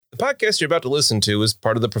podcast you're about to listen to is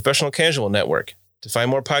part of the Professional Casual Network. To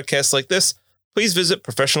find more podcasts like this, please visit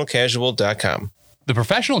professionalcasual.com. The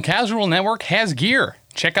Professional Casual Network has gear.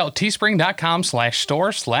 Check out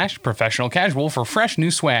teespring.com/store/professionalcasual for fresh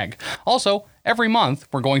new swag. Also, every month,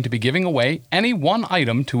 we're going to be giving away any one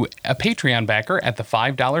item to a Patreon backer at the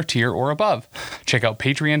 $5 tier or above. Check out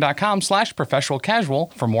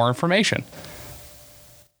patreon.com/professionalcasual for more information.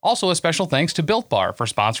 Also, a special thanks to Built Bar for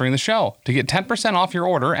sponsoring the show. To get 10% off your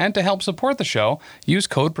order and to help support the show, use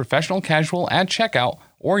code ProfessionalCasual at checkout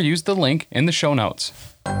or use the link in the show notes.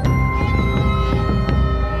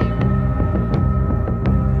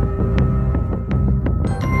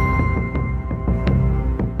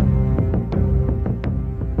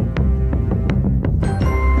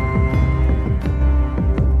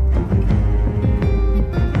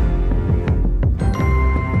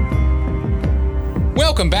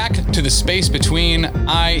 Welcome back to the space between.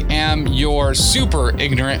 I am your super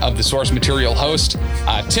ignorant of the source material host,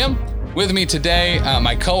 Tim. With me today,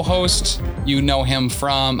 my co-host. You know him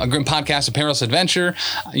from a grim podcast, A Perilous Adventure.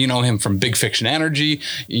 You know him from Big Fiction Energy.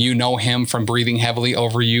 You know him from Breathing Heavily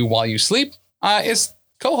Over You While You Sleep. Is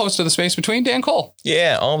co-host of the space between, Dan Cole.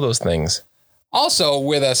 Yeah, all of those things. Also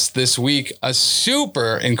with us this week, a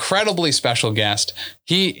super incredibly special guest.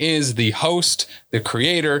 He is the host, the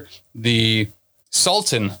creator, the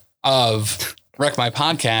Sultan of Wreck My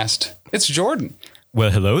Podcast. It's Jordan.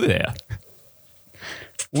 Well, hello there.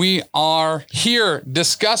 We are here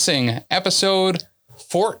discussing episode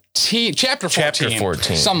 14, chapter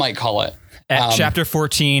 14. Some might call it. At chapter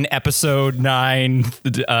 14, episode 9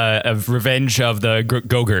 of Revenge of the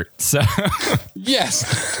Gogurt. So yes.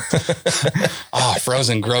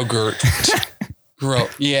 Frozen Grogurt.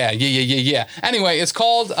 Yeah. Anyway, it's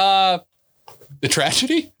called The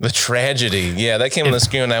Tragedy? The Tragedy. Yeah, that came on the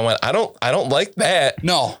screen and I went, I don't like that.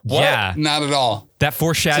 No. What? Yeah. Not at all. That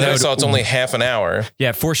foreshadowed. So I saw it's only half an hour. Yeah,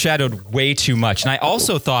 it foreshadowed way too much. And I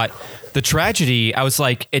also thought The Tragedy, I was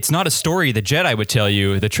like, it's not a story the Jedi would tell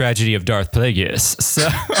you, the tragedy of Darth Plagueis. So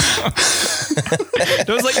that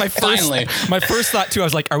was like my first thought too. I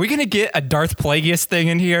was like, are we going to get a Darth Plagueis thing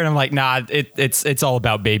in here? And I'm like, nah, it's all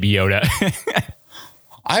about Baby Yoda.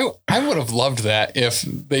 I would have loved that if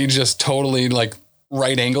they just totally like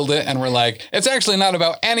right angled it and were like, it's actually not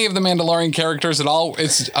about any of the Mandalorian characters at all.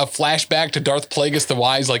 It's a flashback to Darth Plagueis the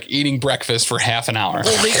Wise, like eating breakfast for half an hour.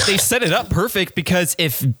 Well, they set it up perfect because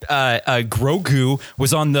if Grogu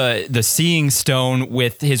was on the Seeing Stone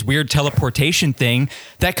with his weird teleportation thing,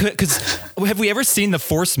 that could, because have we ever seen the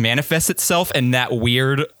Force manifest itself in that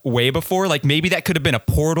weird way before? Like maybe that could have been a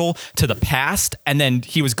portal to the past and then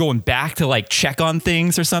he was going back to like check on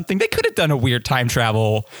things or something. They could have done a weird time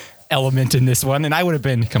travel element in this one and I would have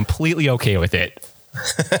been completely okay with it.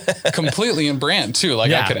 Completely in brand too.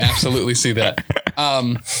 Like yeah. I could absolutely see that.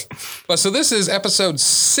 But so this is episode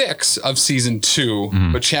 6 of season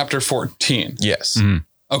 2, but chapter 14. Yes.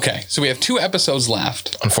 Okay. So we have 2 episodes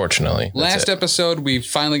left. Unfortunately. Last episode, we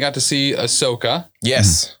finally got to see Ahsoka.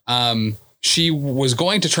 Yes. She was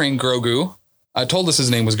going to train Grogu. Told us his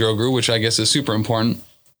name was Grogu, which I guess is super important.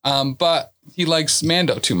 But he likes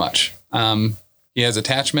Mando too much. He has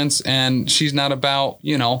attachments and she's not about,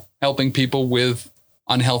 helping people with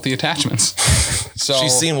unhealthy attachments. So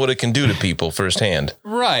she's seen what it can do to people firsthand.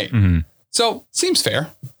 Right. So seems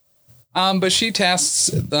fair. But she tasks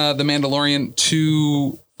the Mandalorian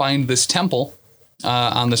to find this temple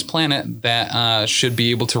on this planet that should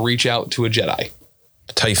be able to reach out to a Jedi.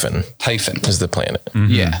 Typhon is the planet.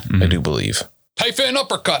 Yeah. I do believe. Typhon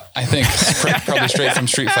uppercut, I think. Probably straight from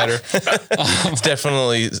Street Fighter. It's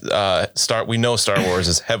definitely we know Star Wars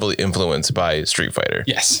is heavily influenced by Street Fighter.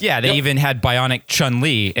 Yes. Yeah, they even had Bionic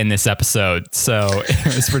Chun-Li in this episode, so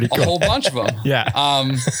it was pretty cool. A whole bunch of them.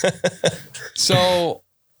 Yeah. So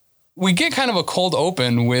we get kind of a cold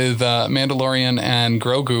open with Mandalorian and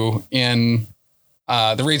Grogu in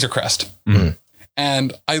the Razor Crest.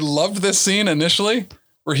 And I loved this scene initially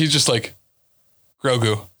where he's just like,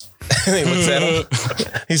 Grogu. He looks at him.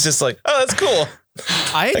 He's just like, oh, that's cool.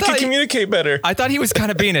 I can communicate better. I thought he was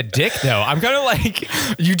kind of being a dick, though. I'm kind of like,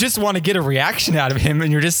 you just want to get a reaction out of him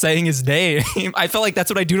and you're just saying his name. I felt like that's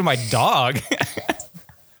what I do to my dog.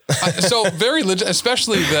 So very legit,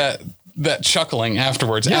 especially that chuckling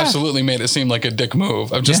afterwards absolutely made it seem like a dick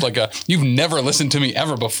move of just like you've never listened to me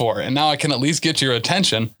ever before. And now I can at least get your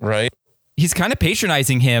attention. Right. He's kind of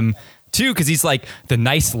patronizing him too, because he's like, the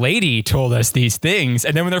nice lady told us these things,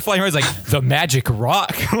 and then when they're flying around, he's like, the magic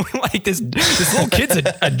rock. Like this little kid's a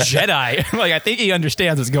Jedi. Like I think he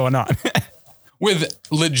understands what's going on. With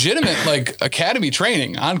legitimate like academy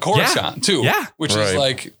training on Coruscant too, which is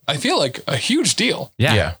like I feel like a huge deal.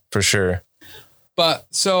 Yeah, for sure. But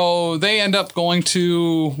so they end up going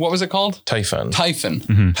to, what was it called? Typhon.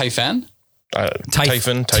 Typhon. Typhon?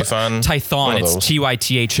 Typhon. Tython. It's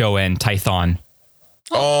Tython. Tython.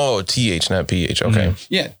 Oh, TH, not PH. Okay.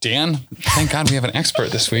 Yeah, Dan. Thank God we have an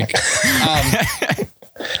expert this week.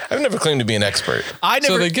 I've never claimed to be an expert. I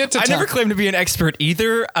never claimed to be an expert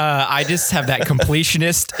either. I just have that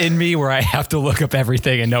completionist in me where I have to look up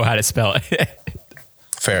everything and know how to spell it.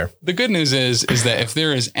 Fair. The good news is that if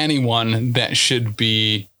there is anyone that should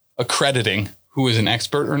be accrediting who is an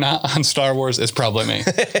expert or not on Star Wars, it's probably me.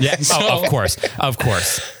 Yeah, of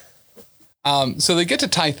course. So they get to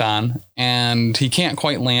Tython, and he can't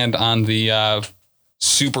quite land on the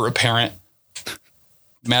super apparent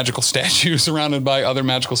magical statue surrounded by other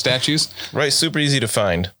magical statues. Right, super easy to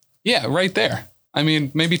find. Yeah, right there. I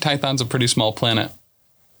mean, maybe Tython's a pretty small planet.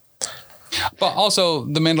 But also,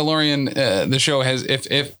 The Mandalorian, the show has,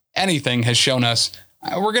 if anything, has shown us,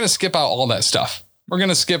 we're going to skip out all that stuff. We're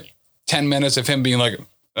going to skip 10 minutes of him being like,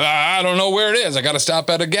 I don't know where it is. I got to stop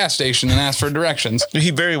at a gas station and ask for directions. He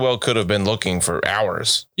very well could have been looking for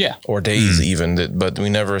hours. Yeah. Or days even, but we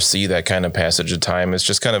never see that kind of passage of time. It's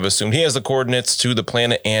just kind of assumed he has the coordinates to the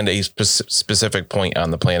planet and a specific point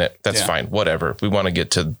on the planet. That's fine. Whatever. We want to get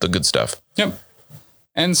to the good stuff. Yep.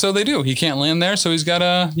 And so they do. He can't land there, so he's got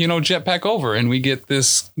to, jetpack over. And we get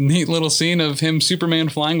this neat little scene of him Superman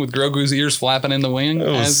flying with Grogu's ears flapping in the wing. It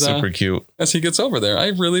was super cute. As he gets over there. I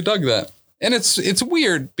really dug that. And it's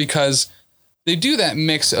weird because they do that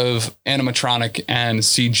mix of animatronic and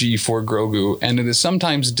CG for Grogu, and it is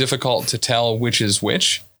sometimes difficult to tell which is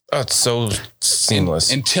which. Oh, it's so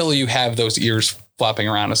seamless. Until you have those ears flapping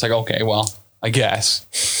around. It's like, okay, well, I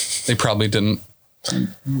guess they probably didn't.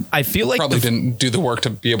 I feel like didn't do the work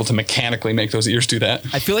to be able to mechanically make those ears do that.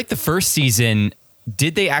 I feel like the first season,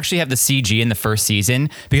 did they actually have the CG in the first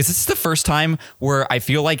season? Because this is the first time where I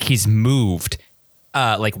feel like he's moved,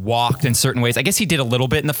 like walked in certain ways. I guess he did a little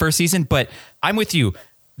bit in the first season, but I'm with you.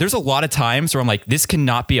 There's a lot of times where I'm like, this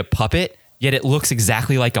cannot be a puppet, yet it looks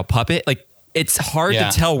exactly like a puppet. Like, it's hard to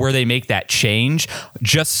tell where they make that change.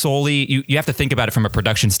 Just solely, you have to think about it from a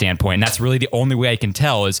production standpoint, and that's really the only way I can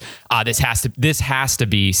tell is this has to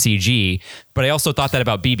be CG. But I also thought that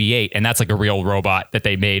about BB-8, and that's like a real robot that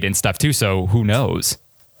they made and stuff too. So who knows?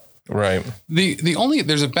 Right.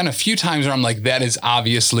 There's been a few times where I'm like, that is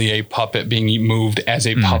obviously a puppet being moved as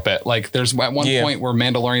a puppet. Like there's at one point where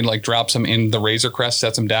Mandalorian like drops him in the Razor Crest,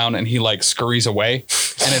 sets him down, and he like scurries away,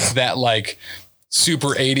 and it's that like super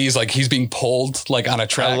 80s, like he's being pulled like on a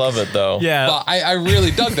track. I love it though. Yeah. But I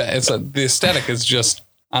really dug that. The aesthetic is just,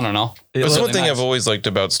 I don't know. That's really one thing I've always liked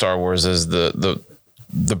about Star Wars is the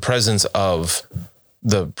presence of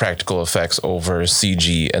the practical effects over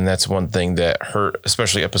CG. And that's one thing that hurt,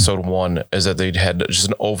 especially episode 1, is that they'd had just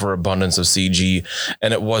an overabundance of CG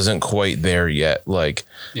and it wasn't quite there yet. Like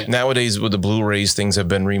nowadays with the Blu-rays, things have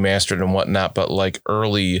been remastered and whatnot, but like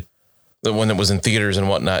early, the one that was in theaters and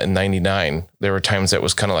whatnot in 99, there were times that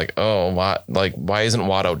was kind of like, oh, why isn't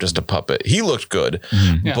Watto just a puppet? He looked good,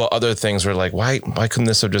 but other things were like, why couldn't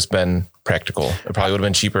this have just been practical? It probably would have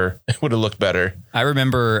been cheaper. It would have looked better. I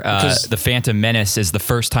remember The Phantom Menace is the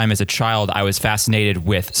first time as a child I was fascinated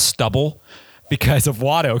with stubble because of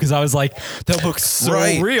Watto, because I was like, that looks so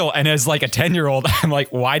real. And as like a 10-year-old, I'm like,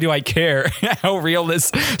 why do I care how real this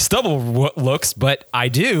stubble looks? But I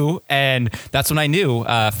do. And that's when I knew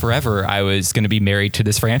forever I was going to be married to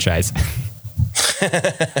this franchise.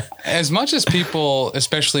 As much as people,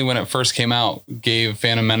 especially when it first came out, gave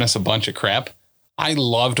Phantom Menace a bunch of crap, I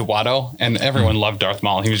loved Watto, and everyone loved Darth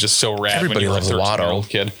Maul. He was just so rad. Everybody when you were a 13-year-old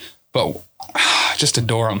kid. But just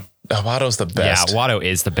adore him. Watto's the best. Yeah, Watto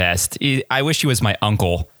is the best. I wish he was my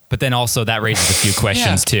uncle, but then also that raises a few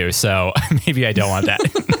questions too. So maybe I don't want that.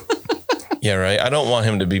 Yeah, right. I don't want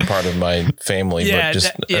him to be part of my family, but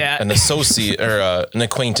just an associate or an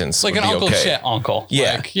acquaintance, like an Uncle Chet uncle.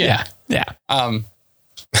 Yeah, like, yeah.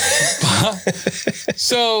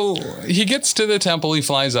 So he gets to the temple. He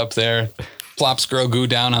flies up there, plops Grogu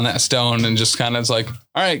down on that stone, and just kind of is like,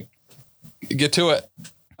 "All right, get to it."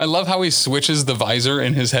 I love how he switches the visor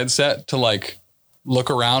in his headset to like look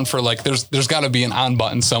around for like there's got to be an on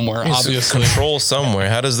button somewhere. Obviously, control somewhere.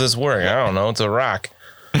 How does this work? I don't know. It's a rock.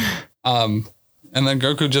 And then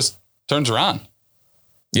Goku just turns around.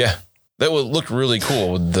 Yeah, that would look really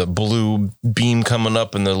cool with the blue beam coming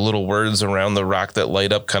up and the little words around the rock that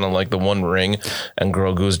light up, kind of like the One Ring. And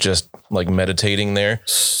Grogu's just like meditating there.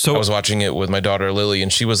 So I was watching it with my daughter Lily,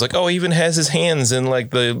 and she was like, "Oh, he even has his hands in like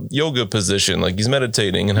the yoga position, like he's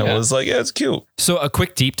meditating." And I was like, "Yeah, it's cute." So a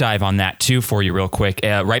quick deep dive on that too for you, real quick.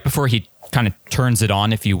 Right before he kind of turns it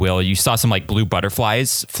on, if you will. You saw some like blue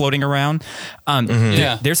butterflies floating around.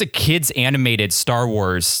 There's a kids animated Star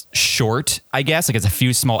Wars short, I guess. Like it's a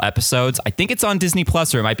few small episodes. I think it's on Disney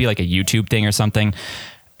Plus, or it might be like a YouTube thing or something.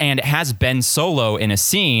 And it has Ben Solo in a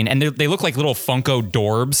scene, and they look like little Funko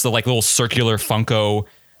Dorbs, the like little circular Funko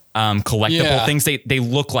collectible things. They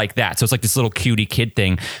look like that. So it's like this little cutie kid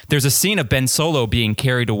thing. There's a scene of Ben Solo being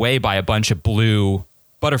carried away by a bunch of blue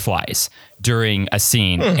butterflies during a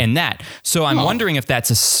scene in that. So I'm wondering if that's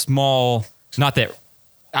a small, not that,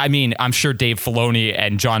 I mean, I'm sure Dave Filoni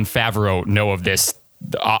and Jon Favreau know of this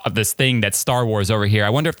thing that's Star Wars over here. I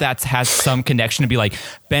wonder if that has some connection to be like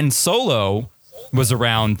Ben Solo was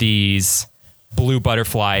around these blue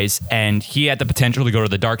butterflies and he had the potential to go to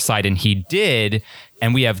the dark side, and he did.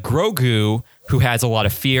 And we have Grogu, who has a lot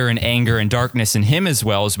of fear and anger and darkness in him as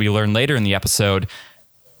well, as we learn later in the episode.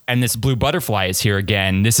 And this blue butterfly is here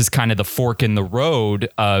again. This is kind of the fork in the road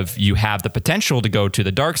of you have the potential to go to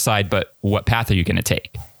the dark side, but what path are you going to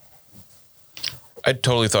take? I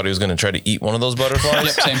totally thought he was going to try to eat one of those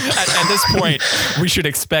butterflies. Yep, same. At this point, we should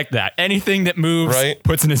expect that. Anything that moves,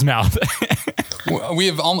 puts in his mouth.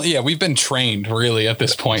 We've been trained really at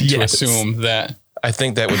this point to assume that. I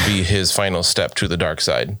think that would be his final step to the dark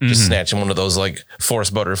side. Just snatching one of those like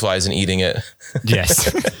forest butterflies and eating it.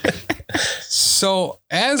 Yes. So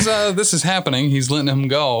as this is happening, he's letting him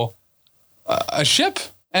go. A ship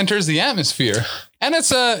enters the atmosphere, and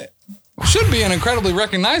should be an incredibly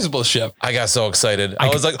recognizable ship. I got so excited. I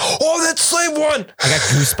was like, oh, that's Slave One. I got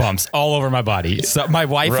goosebumps all over my body. So my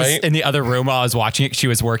wife was in the other room while I was watching it. She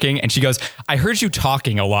was working, and she goes, I heard you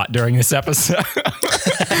talking a lot during this episode.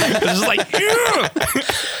 I was just like,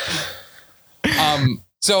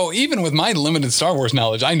 so even with my limited Star Wars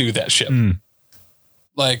knowledge, I knew that ship.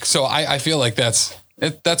 Like, so I feel like that's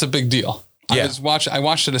a big deal. Yeah. I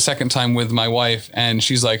watched it a second time with my wife, and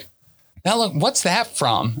she's like, now look, what's that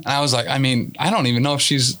from? And I was like, I mean, I don't even know if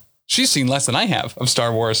she's seen less than I have of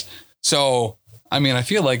Star Wars. So, I mean, I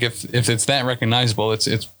feel like if it's that recognizable, it's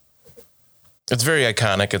very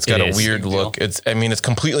iconic. It's got a weird look. It's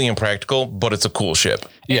completely impractical, but it's a cool ship.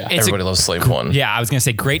 Yeah. Everybody loves Slave One. Yeah. I was going to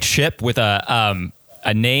say great ship with a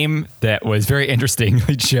name that was very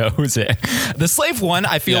interestingly chosen. The Slave One,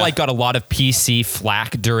 I feel like got a lot of PC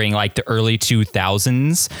flack during like the early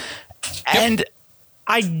 2000s. And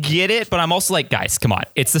I get it, but I'm also like, guys, come on.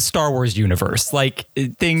 It's the Star Wars universe. Like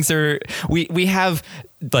things are, we have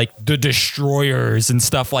like the destroyers and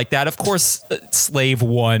stuff like that. Of course, Slave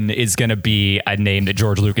One is going to be a name that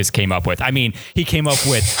George Lucas came up with. I mean, he came up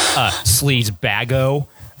with Sleeves Bago.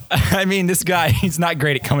 I mean, this guy, he's not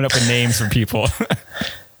great at coming up with names for people.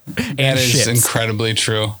 That is incredibly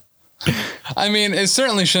true. I mean, it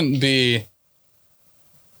certainly shouldn't be,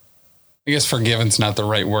 I guess forgiven's not the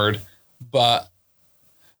right word, but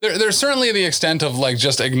there's certainly the extent of like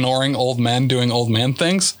just ignoring old men doing old man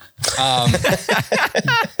things.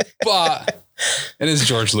 But it is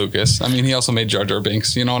George Lucas. I mean, he also made Jar Jar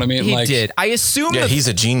Binks. You know what I mean? He did. I assume. Yeah, he's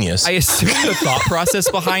a genius. I assume the thought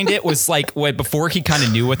process behind it was like before he kind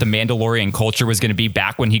of knew what the Mandalorian culture was going to be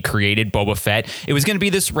back when he created Boba Fett. It was going to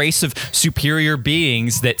be this race of superior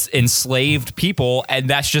beings that enslaved people, and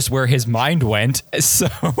that's just where his mind went. So,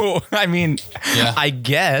 I mean, I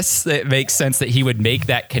guess it makes sense that he would make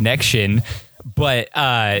that connection, but.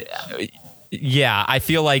 Yeah, I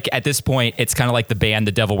feel like at this point, it's kind of like the band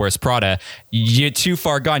The Devil Wears Prada. You're too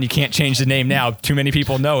far gone. You can't change the name now. Too many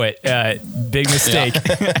people know it. Big mistake.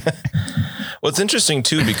 Yeah. Well, it's interesting,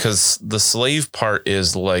 too, because the slave part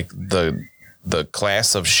is like the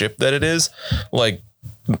class of ship that it is. Like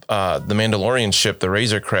the Mandalorian ship, the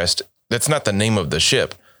Razor Crest, that's not the name of the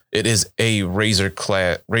ship. It is a Razor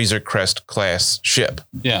Crest class ship.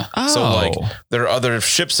 Yeah. So like there are other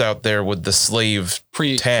ships out there with the slave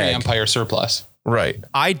tag. Pre-Empire surplus. Right.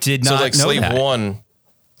 I did not know that. So like Slave One.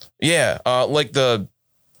 Yeah. Like the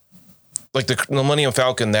Millennium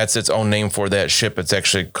Falcon, that's its own name for that ship. It's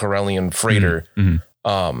actually Corellian freighter.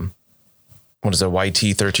 Mm-hmm. What is it? YT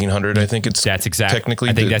 1300. I think that's exactly. Technically,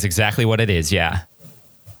 I think that's exactly what it is. Yeah.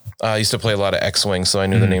 I used to play a lot of X-Wing, so I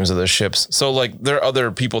knew the names of the ships. So like there are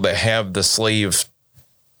other people that have the slave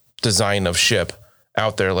design of ship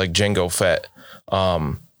out there, like Jango Fett.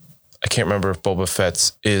 I can't remember if Boba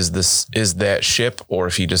Fett's is that ship or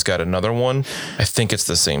if he just got another one. I think it's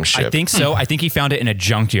the same ship. I think so. I think he found it in a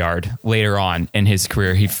junkyard later on in his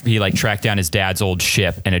career. He like tracked down his dad's old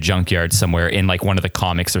ship in a junkyard somewhere in like one of the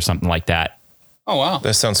comics or something like that. Oh, wow.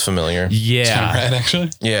 That sounds familiar. Yeah. Right, actually.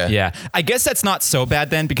 Yeah. Yeah. I guess that's not so bad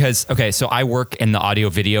then because, okay, so I work in the audio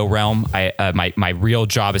video realm. My real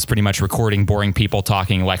job is pretty much recording boring people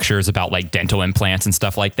talking lectures about like dental implants and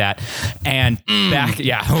stuff like that. And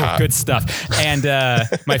good stuff. And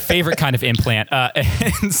my favorite kind of implant.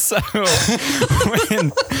 And so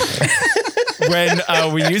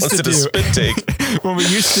when we used to do spit take. when we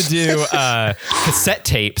used to do cassette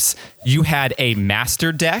tapes, you had a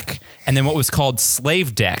master deck and then what was called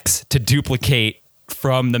slave decks to duplicate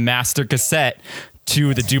from the master cassette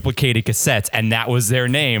to the duplicated cassettes. And that was their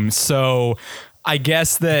name. So I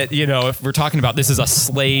guess that, if we're talking about this is a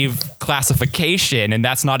slave classification and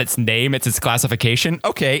that's not its name, it's its classification.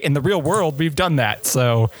 Okay. In the real world, we've done that.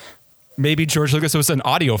 So maybe George Lucas was an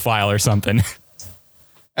audiophile or something.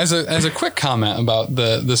 As a quick comment about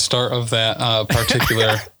the start of that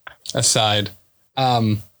particular aside,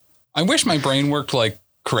 I wish my brain worked like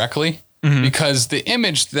correctly because the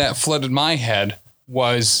image that flooded my head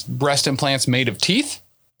was breast implants made of teeth.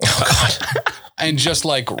 Oh God. And just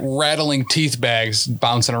like rattling teeth bags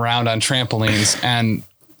bouncing around on trampolines. And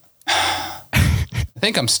I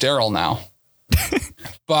think I'm sterile now.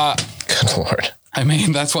 But Good Lord. I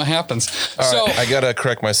mean, that's what happens. All right, I got to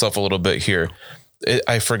correct myself a little bit here.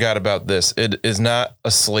 I forgot about this. It is not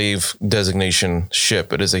a slave designation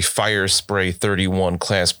ship. It is a Fire Spray 31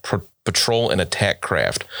 class patrol and attack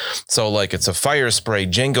craft. So like it's a Fire Spray.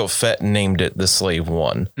 Jango Fett named it the Slave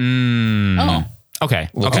One. Oh, Okay.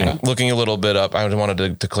 Looking a little bit up. I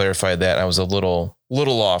wanted to clarify that. I was a little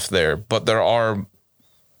off there, but there are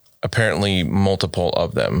apparently multiple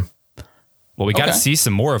of them. Well, we got to see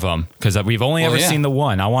some more of them because we've only ever seen the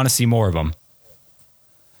one. I want to see more of them.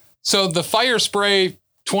 So the Fire Spray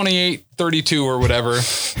 2832 or whatever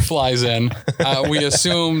flies in. We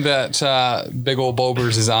assume that big old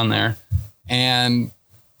Bobers is on there. And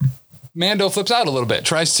Mando flips out a little bit,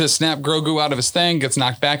 tries to snap Grogu out of his thing, gets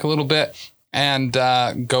knocked back a little bit, and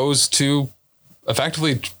goes to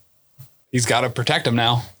effectively, he's got to protect him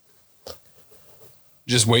now.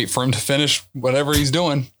 Just wait for him to finish whatever he's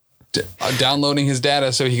doing. Downloading his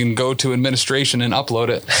data so he can go to administration and upload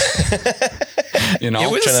it. Trying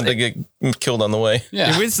not to get killed on the way.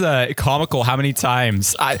 Yeah. It was comical how many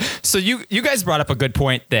times. So you guys brought up a good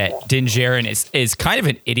point that Din Djarin is kind of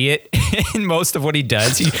an idiot in most of what he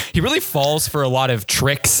does. He really falls for a lot of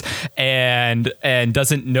tricks and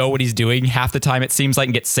doesn't know what he's doing half the time, it seems like,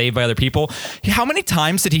 and gets saved by other people. How many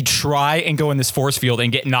times did he try and go in this force field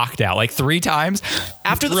and get knocked out? Like 3 times?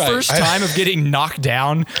 After the first time of getting knocked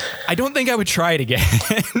down, I don't think I would try it again.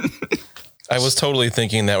 I was totally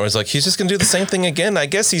thinking that was like, he's just going to do the same thing again. I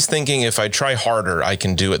guess he's thinking if I try harder, I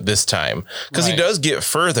can do it this time. Because he does get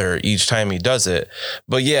further each time he does it.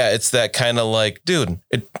 But yeah, it's that kind of like, dude,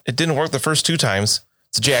 it didn't work the first 2 times.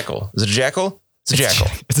 It's a jackal. Is it a jackal? It's a jackal.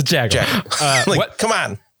 It's a jackal. Come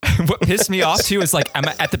on. What pissed me off too is like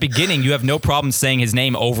at the beginning, you have no problem saying his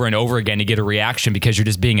name over and over again to get a reaction because you're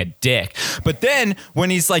just being a dick. But then when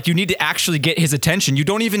he's like, you need to actually get his attention, you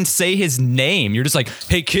don't even say his name. You're just like,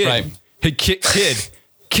 hey, kid. Right. Hey,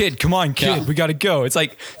 kid, come on, kid. Yeah. We got to go. It's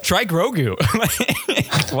like, try Grogu.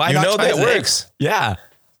 Why not? That works. Yeah.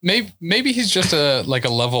 Maybe he's just a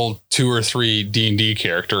level 2 or 3 D&D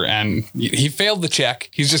character and he failed the check.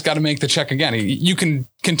 He's just got to make the check again. You can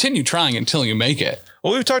continue trying until you make it.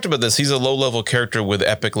 Well, we've talked about this. He's a low level character with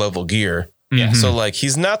epic level gear. Yeah. So like,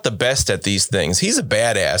 he's not the best at these things. He's a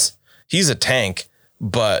badass. He's a tank,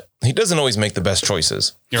 but he doesn't always make the best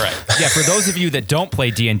choices. You're right. Yeah. For those of you that don't play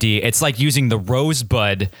D&D, it's like using the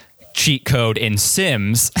Rosebud cheat code in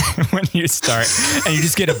Sims when you start and you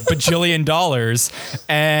just get $1 bajillion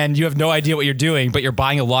and you have no idea what you're doing, but you're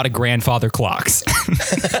buying a lot of grandfather clocks.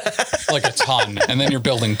 Like a ton. And then you're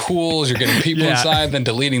building pools, you're getting people inside, then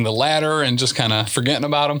deleting the ladder and just kind of forgetting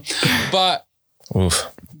about them.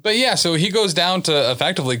 But yeah, so he goes down to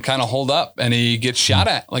effectively kind of hold up and he gets shot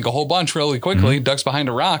at like a whole bunch really quickly, ducks behind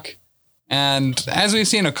a rock. And as we've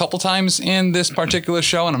seen a couple times in this particular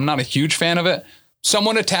show, and I'm not a huge fan of it,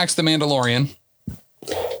 someone attacks the Mandalorian,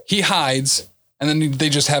 he hides, and then they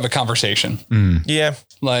just have a conversation. Yeah.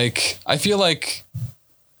 Like, I feel like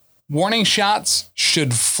warning shots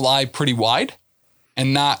should fly pretty wide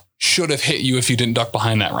and not should have hit you if you didn't duck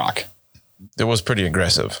behind that rock. It was pretty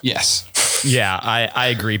aggressive. Yes. Yeah, I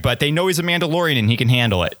agree. But they know he's a Mandalorian and he can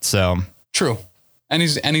handle it. So true. And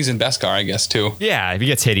he's in Beskar, I guess, too. Yeah, if he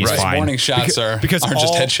gets hit, he's fine. Warning shots aren't just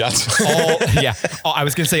headshots. I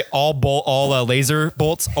was going to say all laser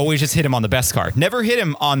bolts always just hit him on the Beskar. Never hit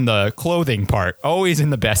him on the clothing part. Always in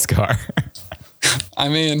the Beskar. I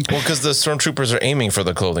mean... Well, because the stormtroopers are aiming for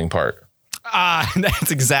the clothing part.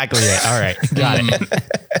 That's exactly it. All right. Got it.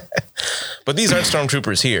 But these aren't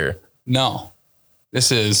stormtroopers here. No,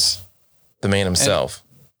 this is The man himself.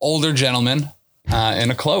 Older gentleman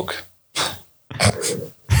in a cloak. I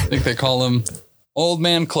think they call him Old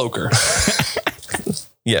Man Cloaker.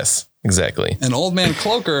 Yes, exactly. And Old Man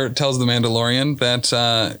Cloaker tells the Mandalorian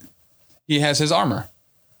that he has his armor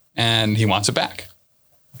and he wants it back.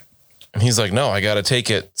 And he's like, no, I got to take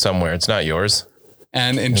it somewhere. It's not yours.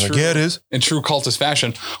 And in true, yeah, it is. In true cultist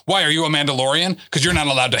fashion, why are you a Mandalorian? Because you're not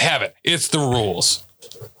allowed to have it. It's the rules.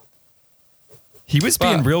 He was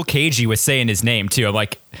being real cagey with saying his name too. I'm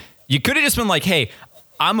like, you could have just been like, hey,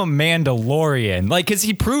 I'm a Mandalorian. Like, because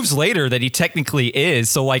he proves later that he technically is.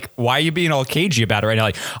 So, like, why are you being all cagey about it right now?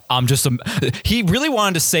 Like, I'm just a... He really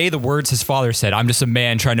wanted to say the words his father said. I'm just a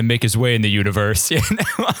man trying to make his way in the universe. You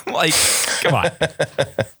know? Like, come on.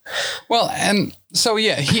 Well, and so,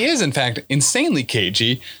 yeah, he is, in fact, insanely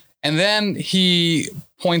cagey. And then he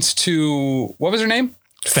points to... What was her name?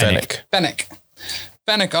 Fennec.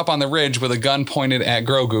 Fennec up on the ridge with a gun pointed at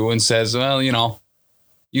Grogu and says, well, you know,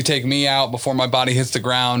 you take me out before my body hits the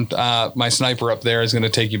ground. My sniper up there is going to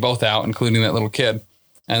take you both out, including that little kid.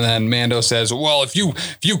 And then Mando says, well, if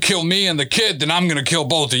you kill me and the kid, then I'm going to kill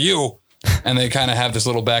both of you. And they kind of have this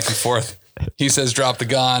little back and forth. He says, drop the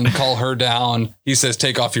gun, call her down. He says,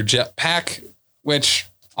 take off your jetpack, which,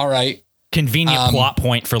 all right. Convenient plot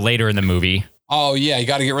point for later in the movie. Oh, yeah. You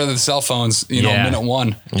got to get rid of the cell phones, minute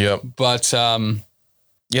one. Yep. But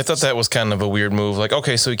yeah, I thought that was kind of a weird move. Like,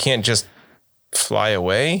 okay, so he can't just fly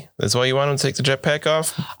away? That's why you want him to take the jetpack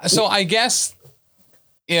off? So I guess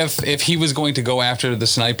if he was going to go after the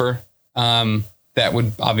sniper, that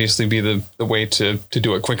would obviously be the way to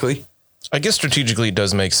do it quickly. I guess strategically it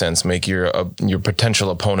does make sense. Make your potential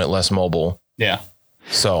opponent less mobile. Yeah.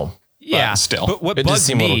 So... Yeah, still, but what it does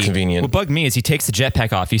seem a little convenient. What bugged me is he takes the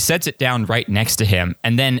jetpack off. He sets it down right next to him.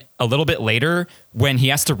 And then a little bit later, when he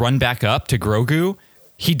has to run back up to Grogu,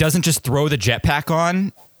 he doesn't just throw the jetpack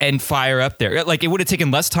on and fire up there. Like, it would have taken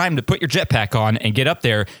less time to put your jetpack on and get up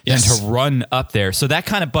there than to run up there. So that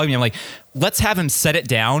kind of bugged me. I'm like, let's have him set it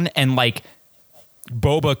down and like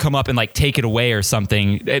Boba come up and like take it away or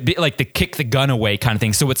something. It'd be like the kick the gun away kind of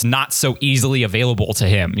thing. So it's not so easily available to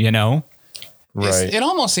him, you know? Right. It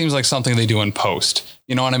almost seems like something they do in post.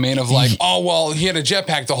 You know what I mean? Of like, oh, well, he had a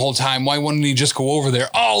jetpack the whole time. Why wouldn't he just go over there?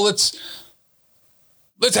 Oh, let's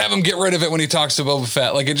have him get rid of it when he talks to Boba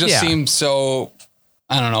Fett. Like, it just seems so,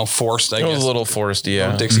 I don't know, forced, I guess. It was a little forced,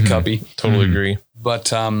 yeah. Dixie Cuppy. Totally agree. But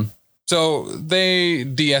so they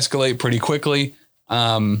de-escalate pretty quickly.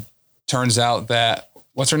 Turns out that,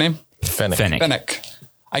 what's her name? Fennec.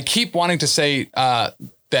 I keep wanting to say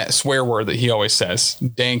that swear word that he always says.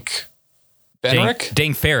 Dank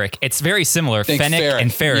Ferric. It's very similar. Fennec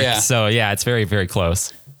and Ferric. Yeah. So yeah, it's very, very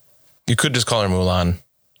close. You could just call her Mulan.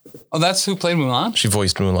 Oh, that's who played Mulan? She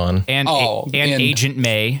voiced Mulan. And Agent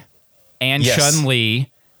May and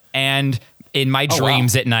Chun-Li and in my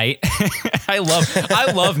dreams at night. I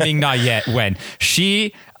love Ming-Na Yet when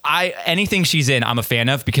anything she's in, I'm a fan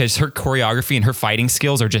of because her choreography and her fighting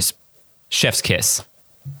skills are just chef's kiss.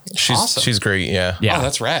 She's great. Yeah. Oh,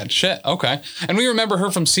 that's rad. Shit. Okay. And we remember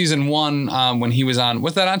her from season 1 when he was on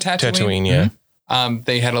Tatooine? Tatooine, yeah. Mm-hmm.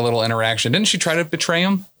 They had a little interaction. Didn't she try to betray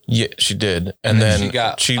him? Yeah, she did. And then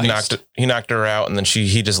he knocked her out and then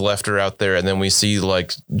he just left her out there. And then we see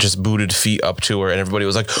like just booted feet up to her and everybody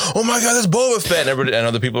was like, oh my God, that's Boba Fett. And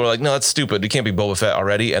other people were like, no, that's stupid. It can't be Boba Fett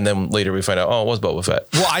already. And then later we find out, oh, it was Boba Fett.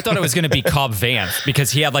 Well, I thought it was going to be Cobb Vanth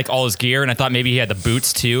because he had like all his gear and I thought maybe he had the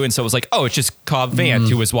boots too. And so it was like, oh, it's just Cobb Vanth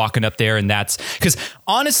who was walking up there. And that's because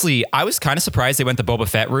honestly, I was kind of surprised they went the Boba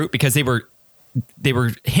Fett route because they were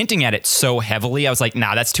hinting at it so heavily. I was like,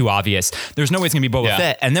 nah, that's too obvious. There's no way it's gonna be Boba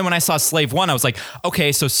Fett. And then when I saw Slave One, I was like,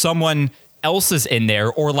 okay, so someone else is in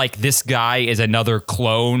there, or like this guy is another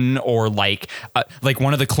clone, or like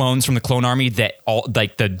one of the clones from the clone army that all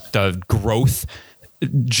like the growth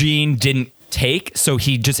gene didn't take, so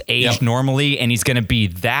he just aged normally and he's gonna be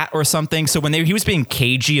that or something. So when he was being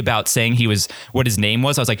cagey about saying he was what his name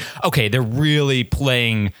was, I was like, okay, they're really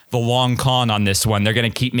playing the long con on this one. They're gonna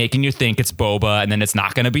keep making you think it's Boba and then it's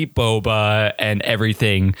not gonna be Boba and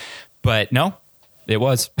everything. But no, it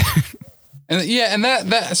was. and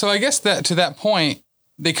that so I guess that to that point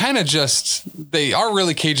they kind of they are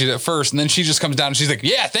really cagey at first, and then she just comes down and she's like,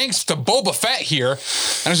 yeah, thanks to Boba Fett here.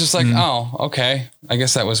 And I was just like, oh, okay, I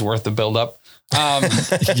guess that was worth the buildup.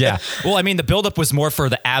 Yeah. Well, I mean, the buildup was more for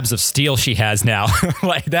the abs of steel she has now.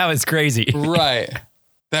 Like, that was crazy. Right.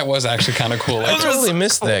 That was actually kind of cool. I totally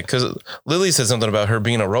missed that because Lily said something about her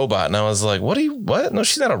being a robot, and I was like, what? No,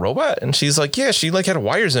 she's not a robot. And she's like, yeah, she like had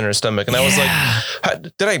wires in her stomach. And I was like,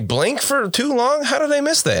 did I blink for too long? How did I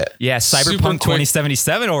miss that? Yeah, Cyberpunk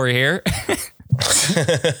 2077 over here.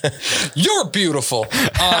 You're beautiful.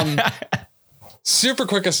 Super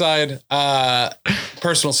quick aside,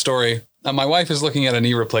 personal story. My wife is looking at a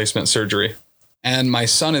knee replacement surgery, and my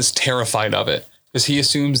son is terrified of it. Because he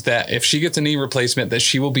assumes that if she gets a knee replacement, that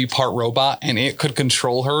she will be part robot and it could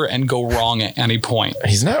control her and go wrong at any point.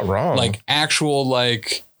 He's not wrong. Like actual,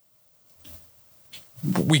 like,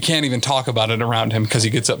 we can't even talk about it around him because he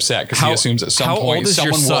gets upset because he assumes at some point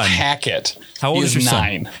someone will hack it. How old is your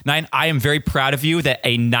 9? Son? 9. I am very proud of you that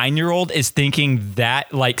a 9-year-old is thinking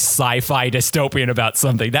that like sci-fi dystopian about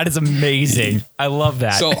something. That is amazing. I love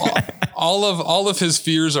that. So all of his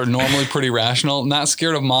fears are normally pretty rational. Not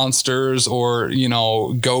scared of monsters or, you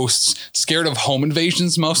know, ghosts. Scared of home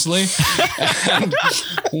invasions mostly. And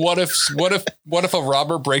what if a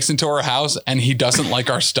robber breaks into our house and he doesn't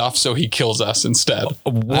like our stuff, so he kills us instead?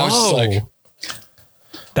 Whoa.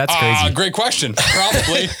 That's crazy. Great question.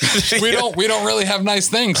 Probably. we don't really have nice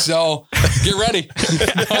things, so get ready.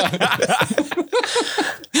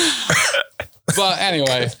 But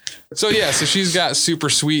anyway, so she's got super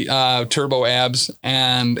sweet turbo abs,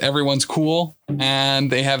 and everyone's cool, and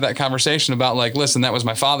they have that conversation about like, listen, that was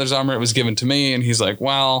my father's armor. It was given to me, and he's like,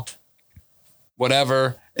 well,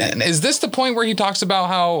 whatever. And is this the point where he talks about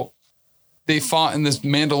how they fought in this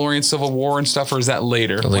Mandalorian Civil War and stuff, or is that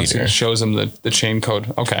later? Once he shows him the chain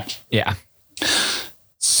code. Okay. Yeah.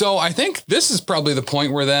 So I think this is probably the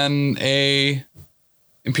point where then a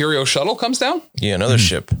Imperial shuttle comes down. Yeah, another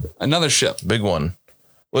ship. Another ship. Big one.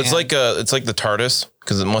 Well, it's like the TARDIS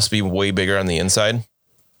because it must be way bigger on the inside.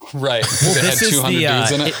 Right. Well, it had 200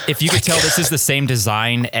 dudes in it. If you could tell, this is the same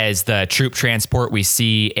design as the troop transport we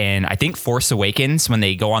see in, I think, Force Awakens when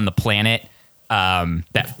they go on the planet.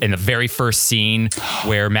 That in the very first scene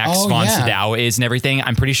where Max von Sydow is and everything,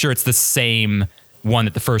 I'm pretty sure it's the same one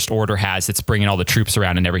that the First Order has that's bringing all the troops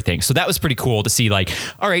around and everything. So that was pretty cool to see, like,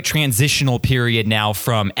 all right, transitional period now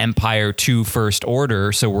from Empire to First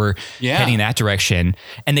Order. So we're heading that direction.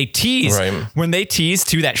 And they tease, when they teased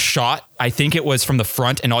to that shot, I think it was from the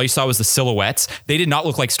front and all you saw was the silhouettes. They did not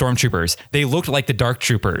look like stormtroopers. They looked like the dark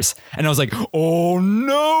troopers. And I was like, oh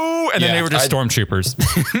no. And then they were just stormtroopers.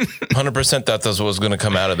 100% thought this was going to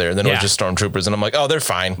come out of there. And then it was just stormtroopers. And I'm like, oh, they're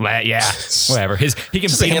fine. Yeah, whatever. He can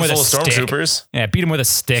just beat him with a stick. Stormtroopers. Yeah, beat him with a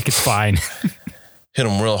stick. It's fine. Hit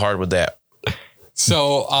him real hard with that.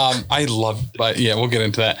 So I love, but yeah, we'll get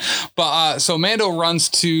into that. But so Mando runs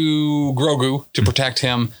to Grogu to protect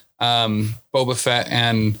him, Boba Fett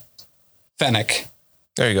and Fennec.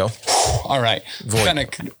 There you go. All right.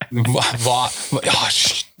 Fennec.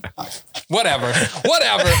 Whatever.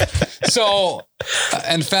 So,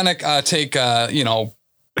 and Fennec take,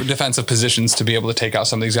 defensive positions to be able to take out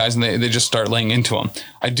some of these guys, and they just start laying into them.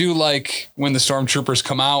 I do like when the stormtroopers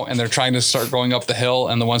come out and they're trying to start going up the hill,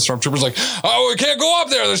 and the one stormtrooper's like, oh, we can't go up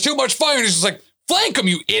there. There's too much fire. And he's just like, flank him,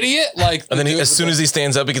 you idiot. Like, and then as soon as he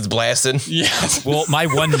stands up, he gets blasted. Yes. Well, my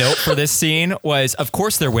one note for this scene was, of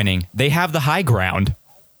course they're winning. They have the high ground.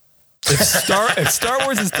 If Star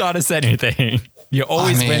Wars has taught us anything, you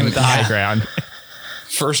always win with the high ground.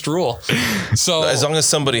 First rule. So as long as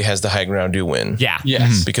somebody has the high ground, you win. Yeah.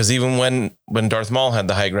 Yes. Because even when Darth Maul had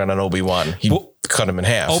the high ground on Obi-Wan, he cut him in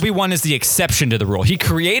half. Obi-Wan is the exception to the rule. He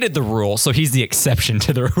created the rule, so he's the exception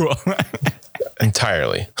to the rule.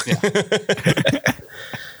 Entirely. Yeah.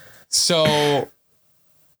 So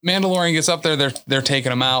Mandalorian gets up there. They're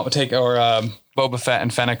taking him out. Boba Fett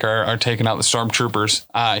and Fennec are taking out the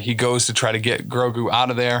stormtroopers. He goes to try to get Grogu out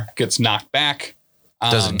of there. Gets knocked back.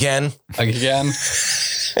 Does it again.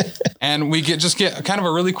 And we get kind of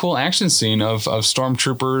a really cool action scene of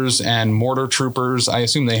stormtroopers and mortar troopers. I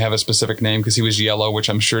assume they have a specific name because he was yellow, which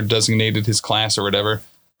I'm sure designated his class or whatever.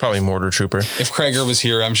 Probably mortar trooper. If Krager was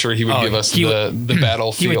here, I'm sure he would give us the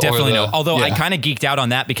battlefield. He would definitely know. Although I kind of geeked out on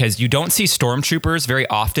that because you don't see stormtroopers very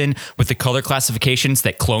often with the color classifications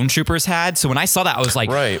that clone troopers had. So when I saw that, I was like,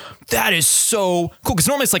 that is so cool. Because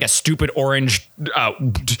normally it's like a stupid orange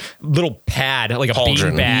little pad, like a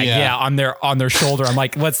bean bag, on their shoulder. I'm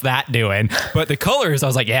like, what's that doing? But the colors, I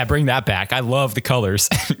was like, yeah, bring that back. I love the colors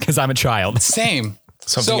because I'm a child. Same.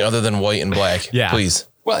 Something other than white and black. Yeah. Please.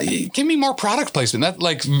 Well, give me more product placement. That,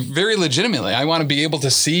 like, very legitimately, I want to be able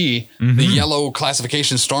to see the yellow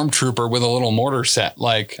classification stormtrooper with a little mortar set.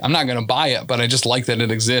 Like, I'm not going to buy it, but I just like that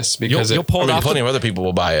it exists because you'll pull it off. Plenty of other people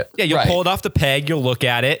will buy it. Yeah, you'll pull it off the peg. You'll look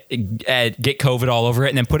at it, get COVID all over it,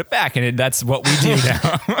 and then put it back. And that's what we do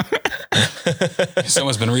now.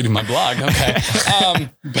 Someone's been reading my blog. Okay.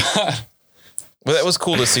 Well, that was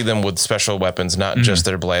cool to see them with special weapons, not just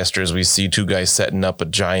their blasters. We see two guys setting up a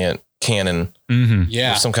giant cannon.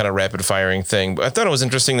 Yeah. Some kind of rapid firing thing. But I thought it was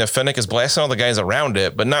interesting that Fennec is blasting all the guys around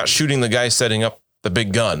it, but not shooting the guy setting up the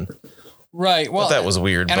big gun. Right. Well, that was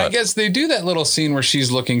weird. And I guess they do that little scene where she's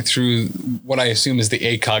looking through what I assume is the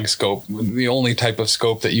ACOG scope, the only type of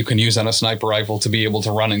scope that you can use on a sniper rifle to be able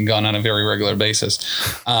to run and gun on a very regular basis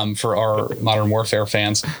for our Modern Warfare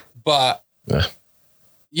fans. But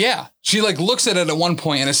yeah, she like looks at it at one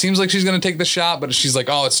point and it seems like she's going to take the shot, but she's like,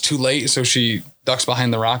 oh, it's too late. So she ducks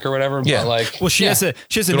behind the rock or whatever. Yeah. But like, well, she has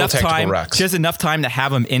enough time. Rocks. She has enough time to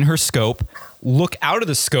have him in her scope, look out of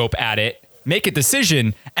the scope at it, make a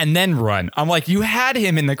decision, and then run. I'm like, you had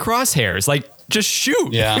him in the crosshairs. Like, just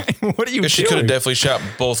shoot. Yeah. What are you doing? She could have definitely shot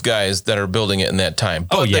both guys that are building it in that time.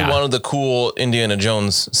 But they wanted the cool Indiana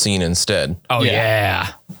Jones scene instead. Oh,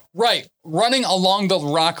 yeah. Right. Running along the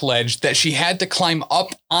rock ledge that she had to climb up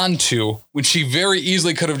onto when she very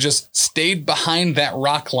easily could have just stayed behind that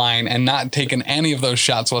rock line and not taken any of those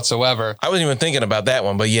shots whatsoever. I wasn't even thinking about that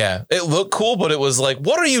one, but yeah, it looked cool, but it was like,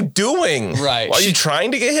 what are you doing? Right. Are you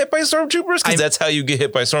trying to get hit by stormtroopers? Because that's how you get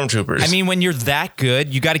hit by stormtroopers. I mean, when you're that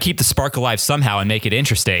good, you got to keep the spark alive somehow and make it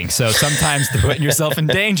interesting. So sometimes putting yourself in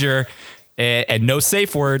danger and no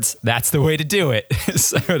safe words, that's the way to do it.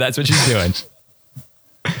 So that's what she's doing.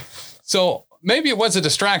 So maybe it was a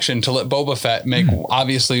distraction to let Boba Fett make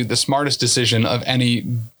obviously the smartest decision of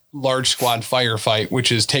any large squad firefight,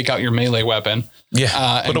 which is take out your melee weapon.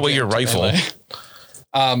 Yeah, put away your rifle.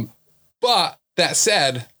 But that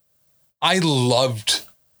said, I loved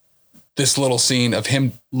this little scene of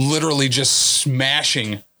him literally just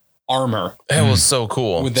smashing armor. It was so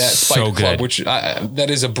cool. With that spike club, which that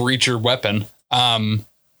is a breacher weapon.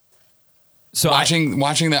 So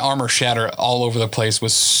watching that armor shatter all over the place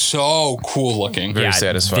was so cool looking. Very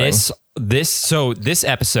satisfying. This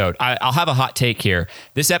episode, I'll have a hot take here.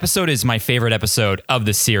 This episode is my favorite episode of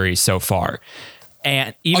the series so far.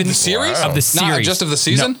 And even of the series? Of the series. Not just of the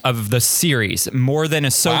season? No, of the series. More than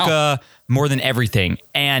Ahsoka, more than everything.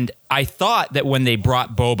 And I thought that when they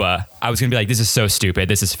brought Boba, I was going to be like, this is so stupid.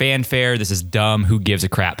 This is fanfare. This is dumb. Who gives a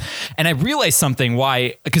crap? And I realized something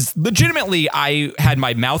because legitimately I had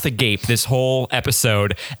my mouth agape this whole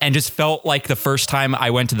episode and just felt like the first time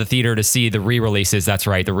I went to the theater to see the re-releases. That's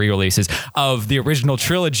right. The re-releases of the original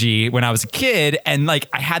trilogy when I was a kid. And like,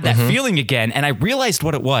 I had that feeling again. And I realized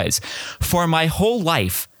what it was. For my whole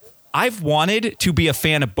life, I've wanted to be a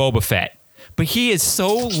fan of Boba Fett. But he is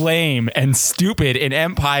so lame and stupid in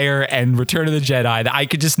Empire and Return of the Jedi that I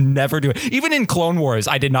could just never do it. Even in Clone Wars,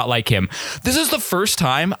 I did not like him. This is the first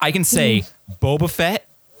time I can say Boba Fett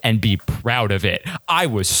and be proud of it. I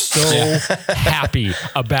was so happy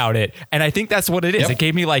about it. And I think that's what it is. It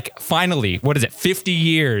gave me like, finally, 50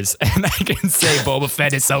 years? And I can say Boba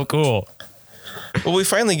Fett is so cool. Well, we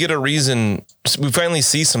finally get a reason. We finally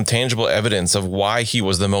see some tangible evidence of why he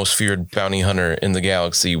was the most feared bounty hunter in the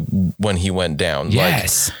galaxy when he went down.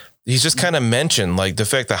 Yes. Like, he's just kind of mentioned, like the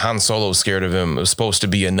fact that Han Solo was scared of him was supposed to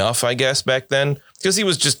be enough, I guess, back then, because he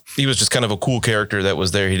was just kind of a cool character that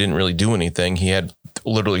was there. He didn't really do anything. He had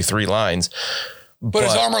literally 3 lines. But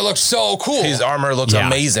his armor looks so cool. His armor looks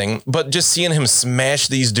amazing. But just seeing him smash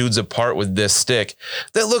these dudes apart with this stick,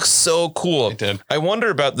 that looks so cool. It did. I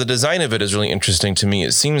wonder about the design of it is really interesting to me.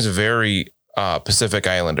 It seems very Pacific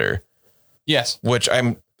Islander. Yes. Which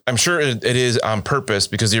I'm sure it is on purpose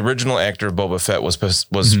because the original actor of Boba Fett was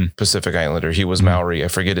Pacific Islander. He was Maori. I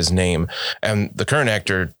forget his name. And the current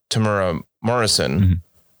actor, Tamura Morrison,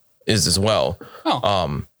 is as well.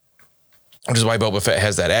 Oh. Which is why Boba Fett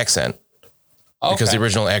has that accent. Because the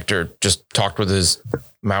original actor just talked with his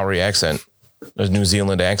Maori accent, his New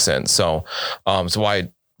Zealand accent. So,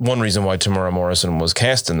 one reason why Tamura Morrison was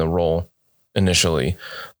cast in the role initially.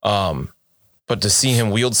 But to see him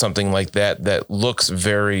wield something like that looks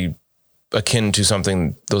very akin to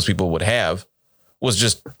something those people would have was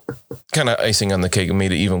just kind of icing on the cake and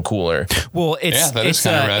made it even cooler. Well, it's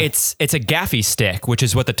a gaffy stick, which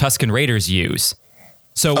is what the Tusken Raiders use.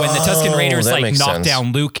 So when the Tusken Raiders knock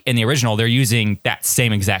down Luke in the original, they're using that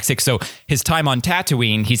same exact stick. So his time on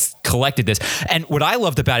Tatooine, he's collected this. And what I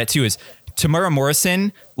loved about it too is Tamura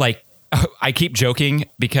Morrison, I keep joking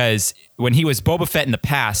because when he was Boba Fett in the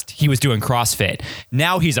past, he was doing CrossFit.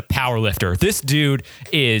 Now he's a power lifter. This dude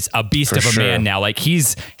is a beast of a man now. Like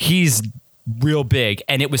he's real big.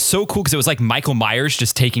 And it was so cool because it was like Michael Myers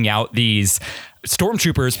just taking out these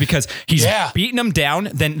stormtroopers because he's beating them down.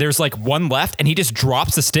 Then there's like one left and he just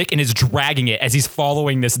drops the stick and is dragging it as he's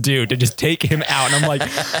following this dude to just take him out. And I'm like,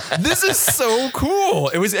 this is so cool.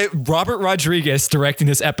 It was Robert Rodriguez directing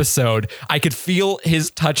this episode. I could feel his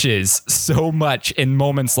touches so much in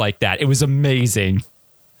moments like that. It was amazing.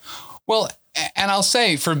 Well, and I'll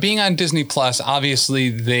say for being on Disney Plus, obviously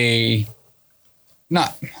they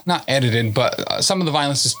not edited, but some of the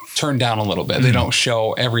violence is turned down a little bit. They don't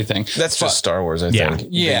show everything. That's just Star Wars, I think.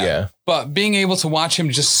 Yeah. But being able to watch him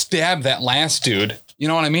just stab that last dude, you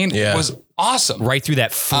know what I mean? Yeah. Was awesome. Right through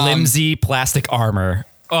that flimsy plastic armor.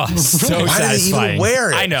 Oh, so why satisfying. do they even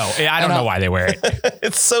wear it? I know. I don't know why they wear it.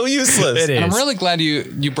 It's so useless. It is. And I'm really glad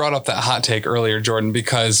you brought up that hot take earlier, Jordan,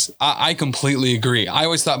 because I completely agree. I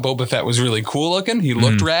always thought Boba Fett was really cool looking. He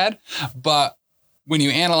looked rad. But when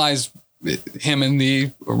you analyze him in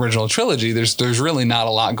the original trilogy, there's really not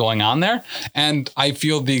a lot going on there. And I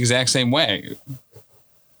feel the exact same way.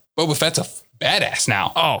 Boba Fett's a badass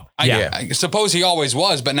now. Oh, I suppose he always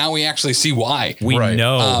was, but now we actually see why. We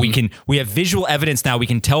know we have visual evidence now. We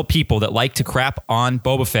can tell people that like to crap on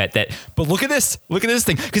Boba Fett but look at this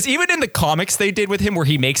thing. Because even in the comics they did with him where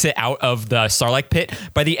he makes it out of the Sarlacc pit,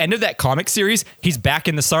 by the end of that comic series, he's back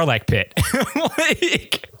in the Sarlacc pit.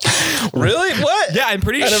 Really? What? Yeah, I'm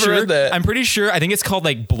pretty I never sure. read that. I'm pretty sure. I think it's called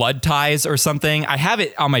like Blood Ties or something. I have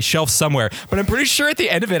it on my shelf somewhere, but I'm pretty sure at the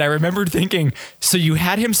end of it, I remembered thinking, so you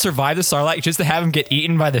had him survive the Sarlacc just to have him get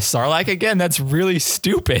eaten by the Sarlacc again? That's really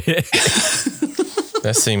stupid.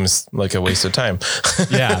 That seems like a waste of time.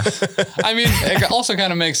 Yeah. I mean, it also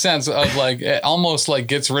kind of makes sense of like, it almost like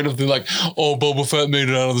gets rid of the like, oh, Boba Fett made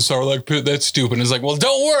it out of the Sarlacc pit. That's stupid. And it's like, well,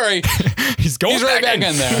 don't worry. He's right back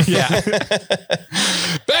in there. Yeah.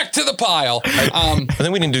 Back to the pile. I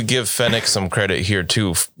think we need to give Fennec some credit here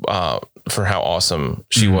too, for how awesome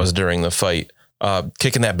she was during the fight.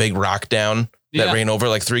 Kicking that big rock down that ran over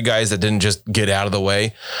like 3 guys that didn't just get out of the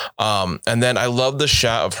way. And then I love the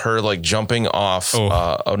shot of her like jumping off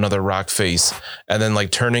another rock face and then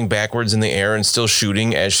like turning backwards in the air and still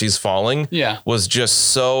shooting as she's falling. Yeah. Was just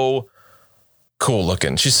so cool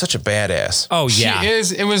looking. She's such a badass. Oh yeah. She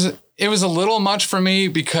is. It was a little much for me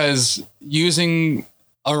because using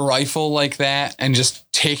a rifle like that and just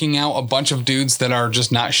taking out a bunch of dudes that are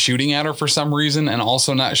just not shooting at her for some reason and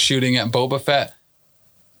also not shooting at Boba Fett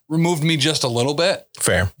removed me just a little bit.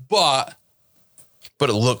 Fair. But it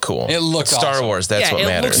looked cool. It looked Star awesome. Wars. That's what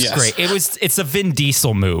matters. Looks great. It's a Vin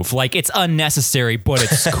Diesel move. Like it's unnecessary, but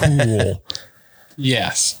it's cool.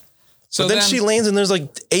 Yes. So then she lands and there's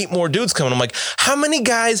like 8 more dudes coming. I'm like, how many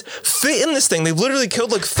guys fit in this thing? They've literally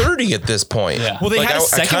killed like 30 at this point. Yeah. Well, they like, had a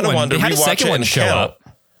second one. They had a second one show up.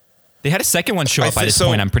 They had a second one show up by this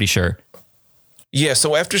point, I'm pretty sure. Yeah,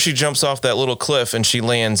 so after she jumps off that little cliff and she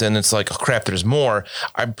lands and it's like, oh crap, there's more.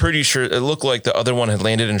 I'm pretty sure it looked like the other one had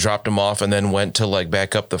landed and dropped him off and then went to like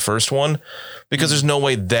back up the first one because there's no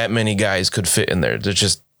way that many guys could fit in there. They're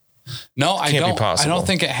just I don't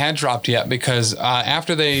think it had dropped yet because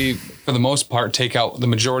after they, for the most part, take out the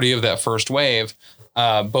majority of that first wave,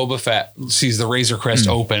 Boba Fett sees the Razor Crest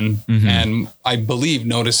open and I believe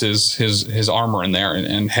notices his armor in there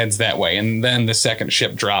and heads that way. And then the second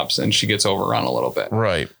ship drops and she gets overrun a little bit.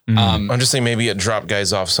 Right. I'm just saying maybe it dropped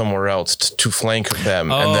guys off somewhere else to flank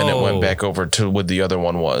them. And then it went back over to what the other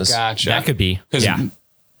one was. Gotcha. That could be.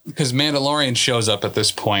 Because Mandalorian shows up at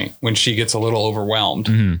this point when she gets a little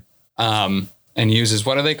overwhelmed. And uses,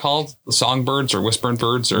 what are they called? Songbirds or whispering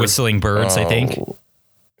birds or whistling birds, I think.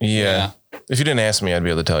 Yeah. If you didn't ask me, I'd be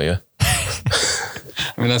able to tell you.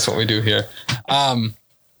 I mean, that's what we do here.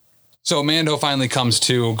 So Mando finally comes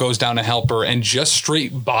to, goes down to help her and just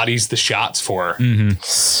straight bodies the shots for her.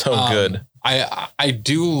 So good. I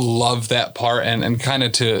do love that part and kind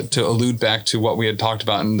of to allude back to what we had talked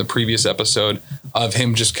about in the previous episode of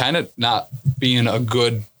him just kind of not being a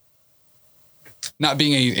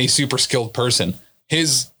super skilled person.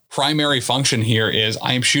 His primary function here is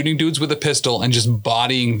I am shooting dudes with a pistol and just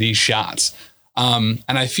bodying these shots. And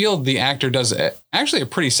I feel the actor does actually a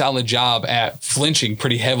pretty solid job at flinching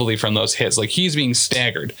pretty heavily from those hits. Like he's being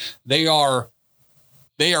staggered. They are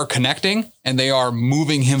connecting and they are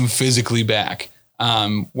moving him physically back.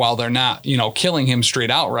 While they're not, killing him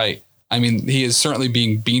straight outright. I mean, he is certainly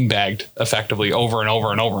being beanbagged effectively over and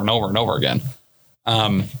over and over and over and over again.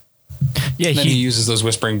 Then he uses those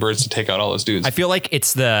whispering birds to take out all those dudes. I feel like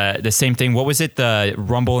it's the same thing. What was it? The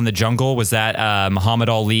Rumble in the Jungle? Was that Muhammad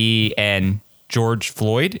Ali and George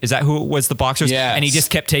Floyd. Is that who was the boxers? Yes. And he just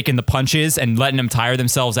kept taking the punches and letting them tire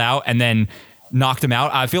themselves out and then knocked him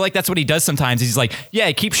out. I feel like that's what he does sometimes. He's like, yeah,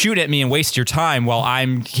 keep shooting at me and waste your time while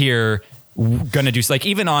I'm here gonna do, like,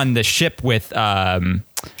 even on the ship with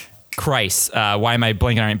Christ, why am I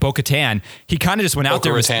blanking on it? Bo-Katan, he kind of just went out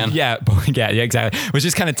there. Yeah, exactly. Was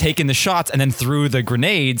just kind of taking the shots and then threw the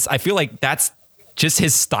grenades. I feel like that's just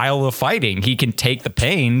his style of fighting. He can take the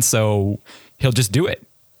pain, so he'll just do it.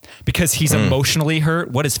 Because he's emotionally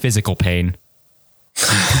hurt. What is physical pain?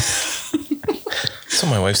 That's what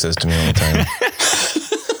my wife says to me all the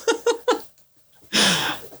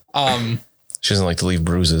time. She doesn't like to leave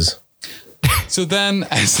bruises. So then,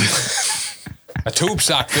 as a tube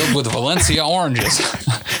sock filled with Valencia oranges.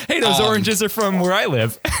 Hey, those oranges are from where I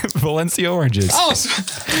live. Valencia oranges. Oh,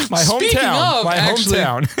 my hometown.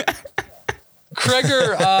 Hometown.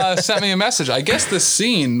 Kreger sent me a message. I guess the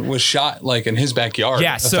scene was shot like in his backyard.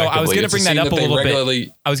 Yeah, so I was going to bring that up a little bit.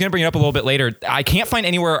 I was going to bring it up a little bit later. I can't find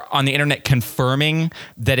anywhere on the internet confirming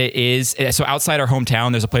that it is. So outside our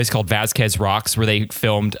hometown, there's a place called Vasquez Rocks where they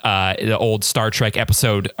filmed the old Star Trek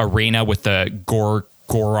episode Arena with the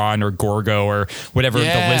Goron or Gorgo or whatever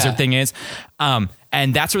the lizard thing is.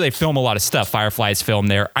 And that's where they film a lot of stuff. Fireflies film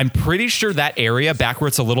there. I'm pretty sure that area back where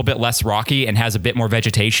it's a little bit less rocky and has a bit more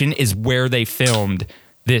vegetation is where they filmed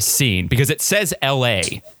this scene, because it says LA,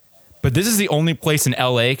 but this is the only place in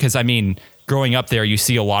LA. Because I mean, growing up there, you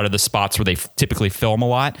see a lot of the spots where they typically film a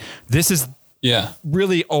lot. This is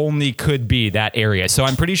really only could be that area. So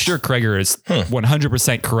I'm pretty sure Kreger is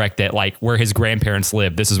 100% correct that like where his grandparents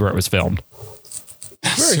lived, this is where it was filmed.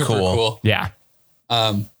 Very cool. Yeah.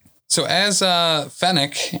 So as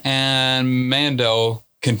Fennec and Mando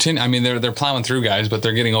continue, I mean, they're plowing through, guys, but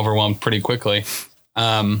they're getting overwhelmed pretty quickly.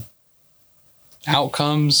 Out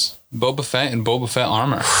comes Boba Fett in Boba Fett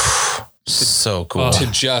armor. So cool. To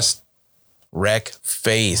just wreck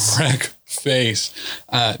face.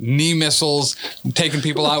 Knee missiles, taking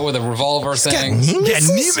people out with a revolver thing. Knee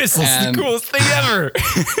missiles, the coolest thing ever.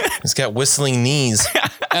 He's got whistling knees.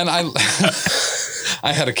 And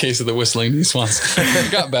I had a case of the whistling knees once.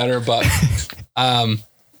 It got better, but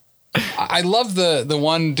I love the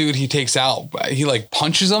one dude he takes out. He like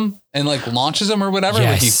punches him and like launches him or whatever.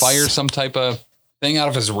 Yes. Like he fires some type of thing out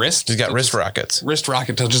of his wrist. He's got wrist rockets. Wrist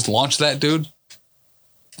rocket to just launch that dude.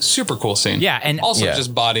 Super cool scene. Yeah, and also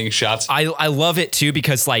just bodying shots. I love it too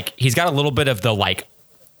because like he's got a little bit of the like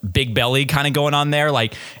big belly kind of going on there,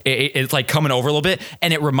 like it's like coming over a little bit,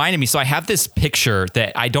 and it reminded me. So I have this picture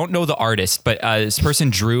that I don't know the artist, but this person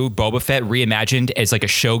drew Boba Fett reimagined as like a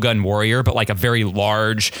Shogun warrior, but like a very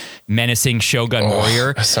large, menacing Shogun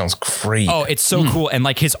warrior. That sounds great. Oh, it's so cool, and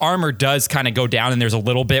like his armor does kind of go down, and there's a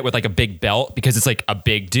little bit with like a big belt because it's like a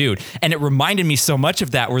big dude, and it reminded me so much of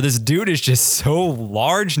that, where this dude is just so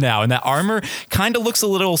large now, and that armor kind of looks a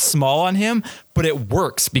little small on him, but it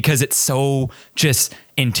works because it's so just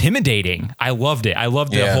intimidating. I loved it. I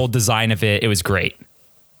loved the whole design of it. It was great.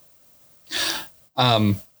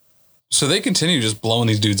 So they continue just blowing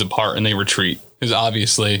these dudes apart and they retreat because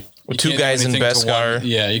obviously with two guys in Beskar.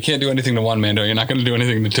 You can't do anything to one Mando. You're not going to do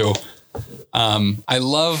anything to two. I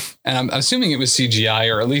love, and I'm assuming it was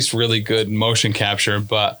CGI or at least really good motion capture,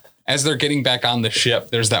 but as they're getting back on the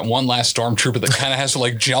ship, there's that one last stormtrooper that kind of has to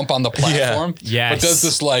like jump on the platform. Yes. But does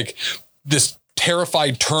this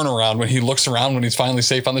terrified turnaround when he looks around when he's finally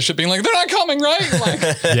safe on the ship, being like, they're not coming, right? Like,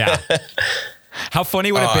 yeah. How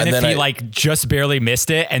funny would it have been if he like just barely missed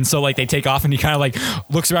it, and so like they take off and he kind of like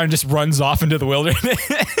looks around and just runs off into the wilderness.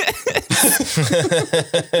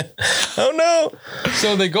 Oh no.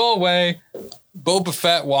 So they go away. Boba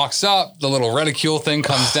Fett walks up, the little reticule thing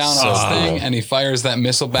comes down on his thing, and he fires that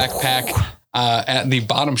missile backpack at the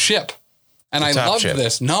bottom ship. And I love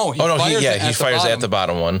this. No, he fires at the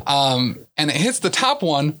bottom one. And it hits the top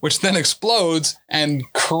one, which then explodes and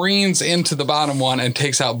careens into the bottom one and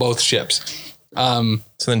takes out both ships. So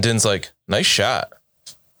then Din's like, nice shot.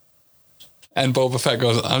 And Boba Fett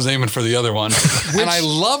goes, I was aiming for the other one. And I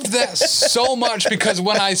loved that so much because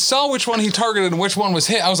when I saw which one he targeted and which one was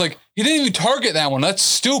hit, I was like, he didn't even target that one. That's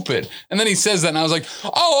stupid. And then he says that and I was like,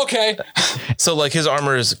 oh, okay. So like his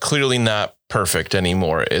armor is clearly not perfect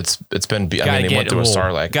anymore. It's been, they went through a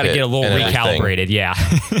Sarlacc. Got to get a little recalibrated. Yeah.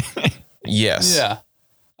 Yes. Yeah.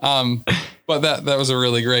 But that was a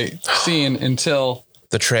really great scene until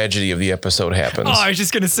the tragedy of the episode happens. Oh, I was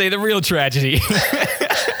just going to say the real tragedy.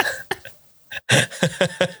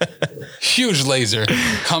 Huge laser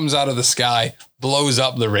comes out of the sky, blows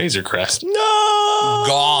up the Razor Crest. No,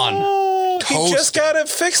 gone. He just got it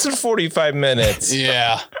fixed in 45 minutes.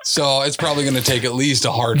 Yeah. So it's probably going to take at least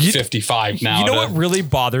a hard 55 now. You know what really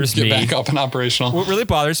bothers me? Get back up and operational. What really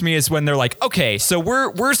bothers me is when they're like, okay, so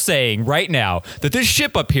we're saying right now that this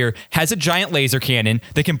ship up here has a giant laser cannon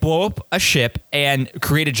that can blow up a ship and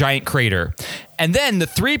create a giant crater. And then the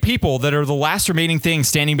three people that are the last remaining thing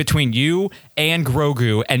standing between you and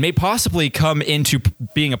Grogu and may possibly come into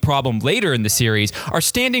being a problem later in the series are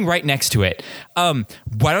standing right next to it.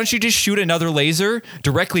 Why don't you just shoot another laser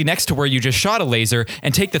directly next to where you just shot a laser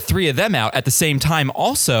and take the three of them out at the same time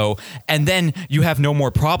also, and then you have no more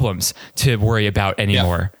problems to worry about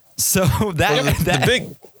anymore. Yeah. So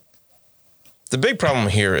the big problem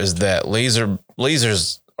here is that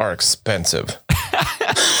lasers are expensive.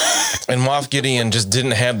 And Moff Gideon just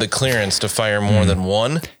didn't have the clearance to fire more than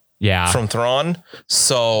one from Thrawn.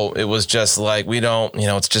 So it was just like, we don't,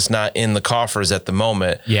 it's just not in the coffers at the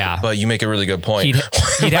moment. Yeah. But you make a really good point.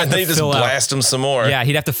 He'd have they just blast him some more. Yeah,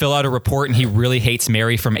 he'd have to fill out a report, and he really hates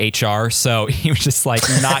Mary from HR. So he was just like,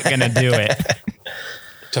 not going to do it.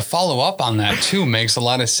 To follow up on that too makes a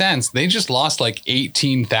lot of sense. They just lost like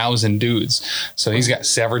 18,000 dudes. So he's got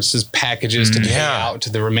severances packages to pay out to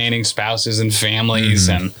the remaining spouses and families.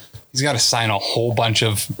 And he's got to sign a whole bunch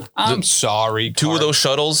of, sorry. Two of those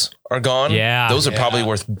shuttles are gone. Yeah. Those are probably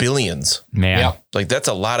worth billions. Man. Yep. Like that's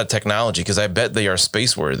a lot of technology because I bet they are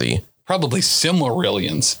space worthy. Probably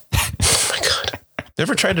Silmarillions. Oh my God. You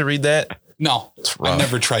ever tried to read that? No, I've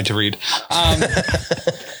never tried to read.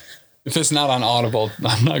 If it's not on Audible,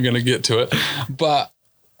 I'm not going to get to it. But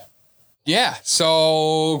yeah,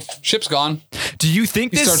 so ship's gone. Do you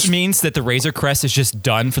think this means that the Razor Crest is just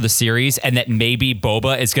done for the series and that maybe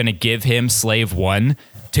Boba is going to give him Slave 1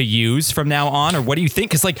 to use from now on? Or what do you think?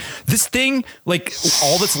 Because like this thing, like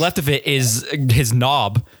all that's left of it is his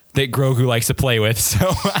knob that Grogu likes to play with.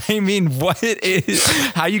 So, I mean,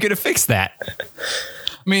 how are you going to fix that?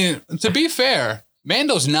 I mean, to be fair,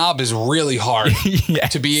 Mando's knob is really hard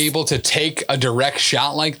to be able to take a direct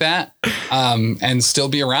shot like that and still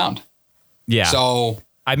be around. Yeah. So,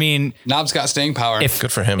 I mean, knob's got staying power.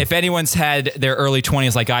 Good for him. If anyone's had their early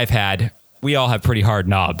 20s like I've had, we all have pretty hard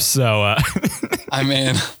knobs. So, I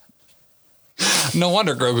mean, no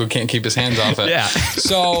wonder Grogu can't keep his hands off it. Yeah.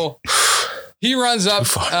 So he runs up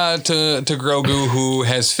to Grogu, who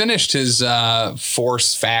has finished his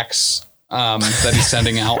force fax that he's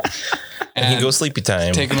sending out. And he goes sleepy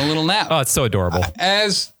time. Taking a little nap. Oh, it's so adorable.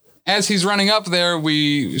 As he's running up there,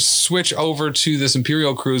 we switch over to this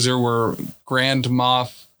Imperial cruiser where Grand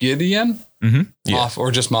Moff Gideon,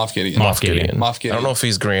 or just Moff Gideon. Moff Gideon. Moff Gideon. I don't know if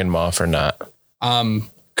he's Grand Moff or not.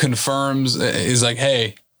 Confirms, is like,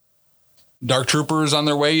 hey, Dark Troopers on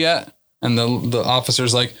their way yet? And the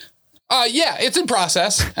officer's like, yeah, it's in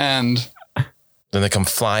process. And then they come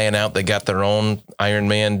flying out. They got their own Iron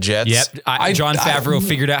Man jets. Yep. Jon Favreau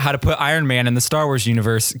figured out how to put Iron Man in the Star Wars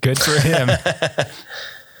universe. Good for him.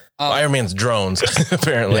 Iron Man's drones,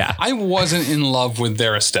 apparently. Yeah. I wasn't in love with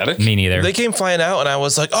their aesthetic. Me neither. They came flying out, and I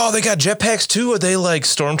was like, oh, they got jetpacks too? Are they like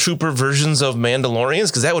stormtrooper versions of Mandalorians?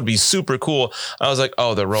 Because that would be super cool. I was like,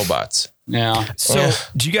 oh, they're robots. Yeah. So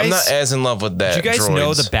do you guys... I'm not as in love with that. Do you guys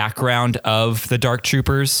know the background of the Dark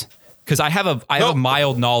Troopers? Because I have a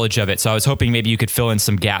mild knowledge of it, so I was hoping maybe you could fill in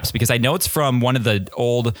some gaps, because I know it's from one of the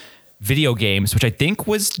old video games, which I think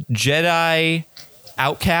was Jedi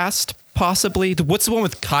Outcast, possibly. What's the one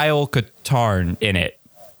with Kyle Katarn in it?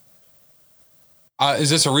 Is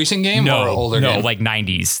this a recent game or an older game? No, like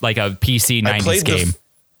 90s, like a PC 90s game.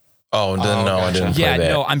 I didn't play that.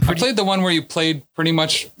 No, I played the one where you played pretty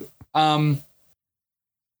much Boba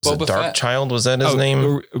Dark Child, was that his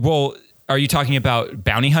name? Well, are you talking about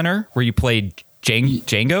Bounty Hunter, where you played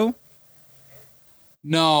Django?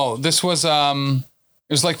 No, this was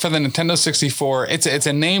it was like for the Nintendo 64. It's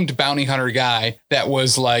a named bounty hunter guy that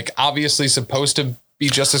was like obviously supposed to be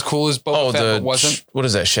just as cool as Boba Fett, but wasn't. What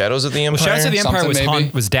is that? Shadows of the Empire? Shadows of the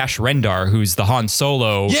Empire was Dash Rendar, who's the Han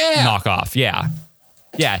Solo knockoff. Yeah.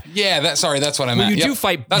 That's what I meant. Well, you do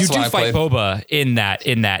fight Boba in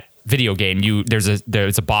that video game. There's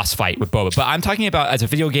a boss fight with Boba, but I'm talking about as a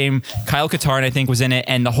video game. Kyle Katarn, I think, was in it,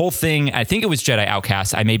 and the whole thing, I think it was Jedi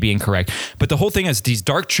Outcast. I may be incorrect, but the whole thing is these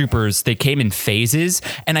Dark Troopers. They came in phases,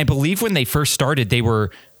 and I believe when they first started, they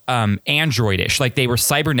were androidish, like they were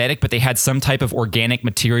cybernetic, but they had some type of organic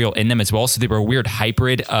material in them as well. So they were a weird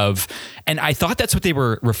hybrid of, and I thought that's what they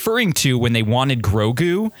were referring to when they wanted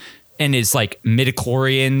Grogu and his like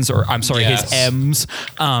midichlorians, or I'm sorry, his M's.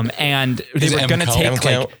 And they were going to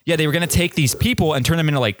take they were going to take these people and turn them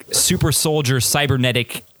into like super soldier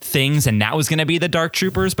cybernetic things. And that was going to be the Dark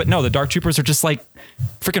Troopers. But no, the Dark Troopers are just like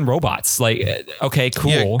freaking robots. Like, okay,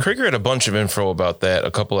 cool. Yeah, Krieger had a bunch of info about that a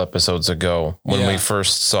couple episodes ago when we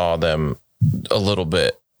first saw them a little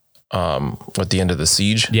bit. at the end of the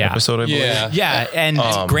Siege episode, I believe. Yeah, and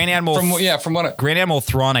Grand Admiral Grand Admiral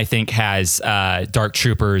Thrawn, I think, has Dark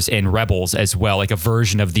Troopers and Rebels as well, like a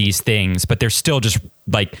version of these things, but they're still just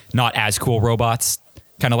like not as cool robots,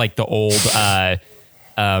 kind of like the old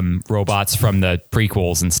robots from the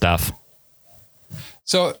prequels and stuff.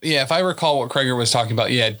 So, yeah, if I recall what Krager was talking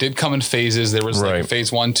about, it did come in phases. There was like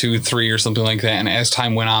phase 1, 2, 3 or something like that. And as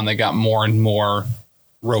time went on, they got more and more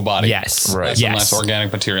robotic. Yes. Less and less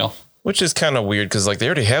organic material. Which is kind of weird because like they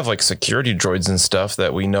already have like security droids and stuff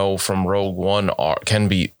that we know from Rogue One can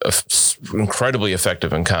be incredibly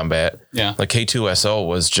effective in combat. Yeah. Like K2SO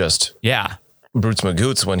was just Brutes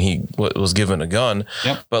Magoots when he was given a gun.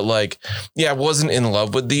 Yep. But like, I wasn't in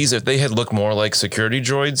love with these. If they had looked more like security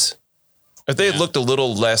droids, if they had looked a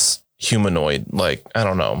little less humanoid, like, I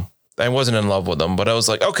don't know. I wasn't in love with them, but I was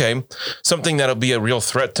like, okay, something that'll be a real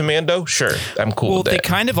threat to Mando. Sure. I'm cool with that. Well, they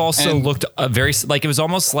kind of also looked very like, it was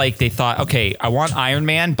almost like they thought, okay, I want Iron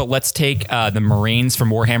Man, but let's take the Marines from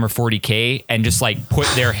Warhammer 40K and just like put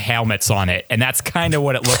their helmets on it. And that's kind of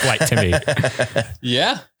what it looked like to me.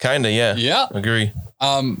 Yeah. Kind of. Yeah. Yeah. Agree.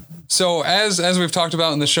 So as we've talked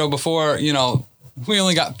about in the show before, we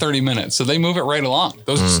only got 30 minutes, so they move it right along.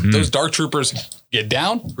 Those Dark Troopers get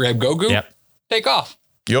down, grab Grogu, take off.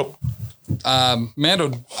 Yep.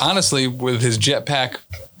 Mando, honestly, with his jetpack,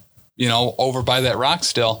 over by that rock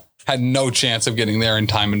still, had no chance of getting there in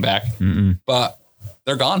time and back. But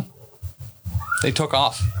they're gone. They took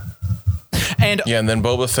off. And then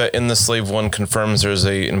Boba Fett in the Slave One confirms there's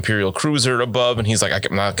a Imperial cruiser above, and he's like,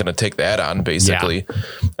 I'm not going to take that on, basically. Yeah.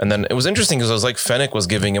 And then it was interesting because I was like, Fennec was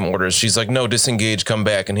giving him orders. She's like, no, disengage, come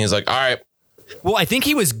back. And he's like, all right. Well, I think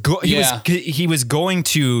he was going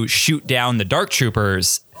to shoot down the Dark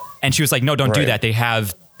Troopers, and she was like, no, don't do that. They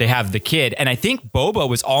have the kid. And I think Boba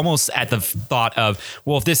was almost at the thought of,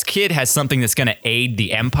 well, if this kid has something that's going to aid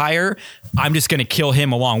the Empire, I'm just going to kill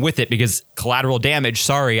him along with it because collateral damage.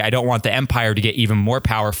 Sorry, I don't want the Empire to get even more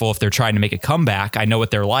powerful if they're trying to make a comeback. I know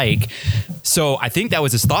what they're like. So I think that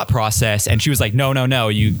was his thought process. And she was like, no,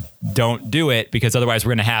 you don't do it because otherwise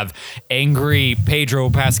we're going to have angry Pedro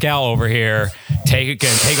Pascal over here take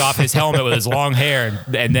off his helmet with his long hair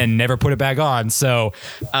and then never put it back on. So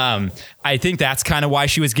I think that's kind of why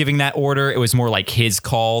she was giving that order. It was more like his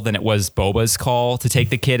call than it was Boba's call to take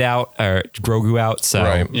the kid out or Grogu out.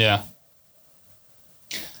 So yeah.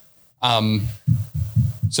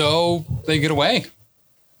 So they get away.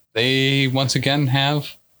 They once again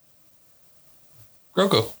have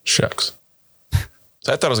Grogu. Shucks.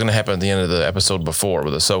 So I thought it was going to happen at the end of the episode before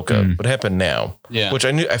with Ahsoka, but it happened now. Yeah. Which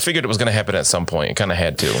I figured it was going to happen at some point. It kind of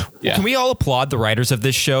had to. Yeah. Can we all applaud the writers of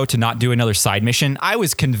this show to not do another side mission? I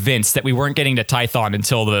was convinced that we weren't getting to Tython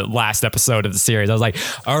until the last episode of the series. I was like,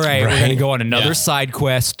 all right. We're going to go on another side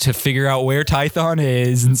quest to figure out where Tython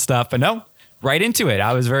is and stuff. But no, right into it.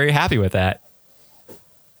 I was very happy with that.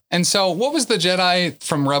 And so what was the Jedi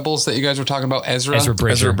from Rebels that you guys were talking about? Ezra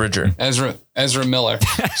Bridger. Ezra Miller.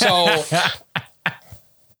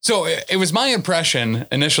 So it was my impression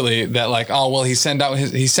initially that like, Grogu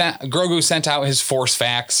sent out his force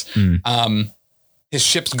facts. His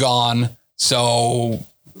ship's gone. So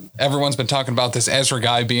everyone's been talking about this Ezra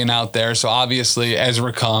guy being out there. So obviously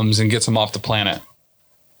Ezra comes and gets him off the planet.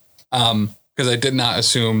 Because I did not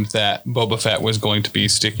assume that Boba Fett was going to be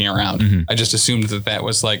sticking around. I just assumed that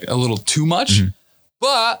was like a little too much,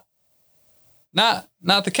 but not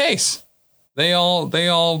the case. They all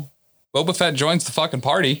Boba Fett joins the fucking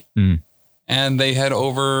party and they head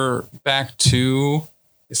over back to,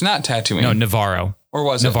 it's not Tatooine. No, Navarro. Or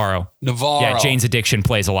was it? Navarro. Yeah, Jane's addiction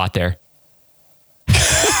plays a lot there.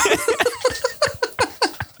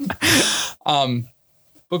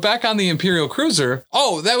 But back on the Imperial cruiser.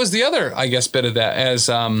 Oh, that was the other, I guess, bit of that as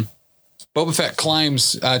Boba Fett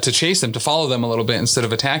climbs to chase them, to follow them a little bit instead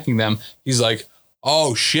of attacking them. He's like,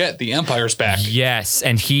 oh shit, the Empire's back. Yes.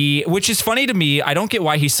 And which is funny to me. I don't get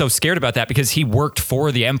why he's so scared about that because he worked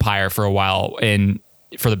for the Empire for a while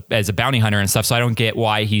as a bounty hunter and stuff. So I don't get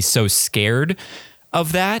why he's so scared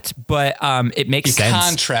of that, but it makes sense. He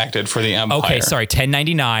contracted for the Empire. Okay, sorry,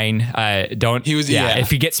 1099.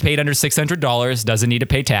 If he gets paid under $600, doesn't need to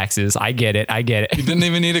pay taxes. I get it. He didn't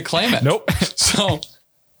even need to claim it. Nope. So,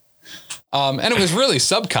 and it was really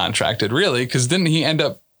subcontracted, really, because didn't he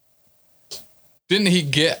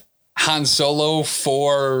get Han Solo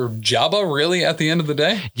for Jabba, really, at the end of the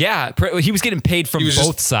day? Yeah, he was getting paid from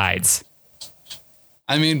both sides.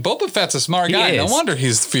 I mean, Boba Fett's a smart guy. No wonder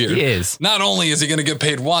he's feared. He is. Not only is he going to get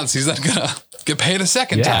paid once, he's not going to get paid a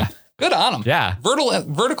second time. Good on him. Yeah.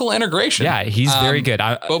 Vertical integration. Yeah, he's very good.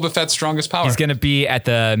 Boba Fett's strongest power. He's going to be at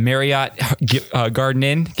the Marriott Garden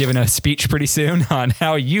Inn giving a speech pretty soon on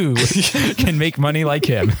how you can make money like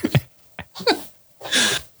him.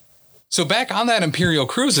 So back on that Imperial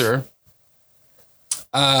cruiser,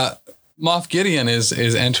 Moff Gideon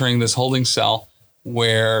is entering this holding cell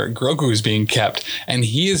where Grogu is being kept, and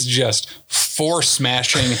he is just force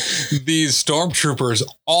smashing these stormtroopers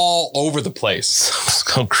all over the place.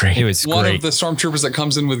 So great. It was One great. of the stormtroopers that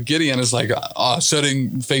comes in with Gideon is like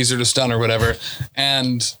setting phaser to stun or whatever,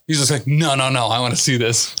 and he's just like, no, I want to see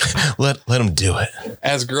this. Let him do it.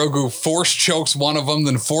 As Grogu force chokes one of them,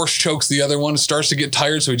 then force chokes the other one, starts to get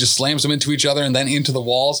tired, so he just slams them into each other and then into the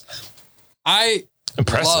walls. I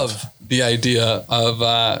love the idea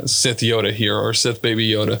of Sith Yoda here, or Sith Baby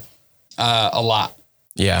Yoda, a lot.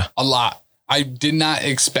 Yeah. A lot. I did not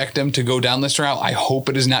expect him to go down this route. I hope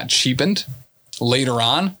it is not cheapened later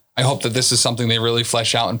on. I hope that this is something they really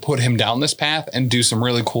flesh out and put him down this path and do some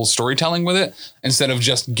really cool storytelling with it, instead of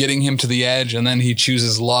just getting him to the edge and then he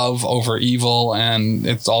chooses love over evil and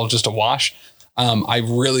it's all just a wash. I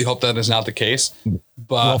really hope that is not the case.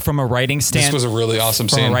 But well, from a writing this was a really awesome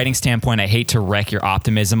scene. From a writing standpoint, I hate to wreck your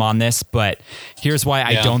optimism on this, but here's why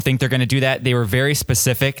I don't think they're going to do that. They were very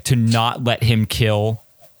specific to not let him kill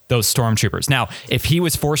those stormtroopers. Now, if he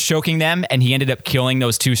was force choking them and he ended up killing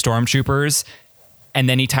those two stormtroopers and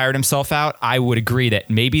then he tired himself out, I would agree that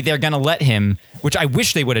maybe they're going to let him, which I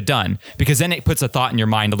wish they would have done, because then it puts a thought in your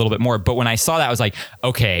mind a little bit more. But when I saw that, I was like,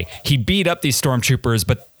 okay, he beat up these stormtroopers,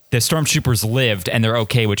 but the stormtroopers lived and they're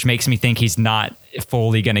okay, which makes me think he's not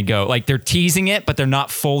fully going to go. Like, they're teasing it, but they're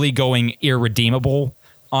not fully going irredeemable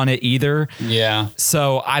on it either. Yeah.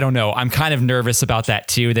 So I don't know. I'm kind of nervous about that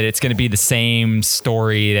too, that it's going to be the same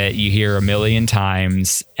story that you hear a million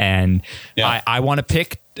times. And I want to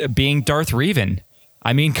pick being Darth Revan.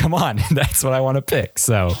 I mean, come on. That's what I want to pick.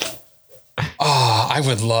 So. Oh, I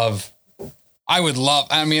would love,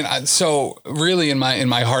 I mean, so really in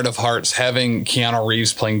my heart of hearts, having Keanu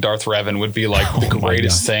Reeves playing Darth Revan would be like the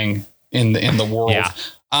greatest thing in the world. Yeah.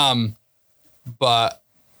 But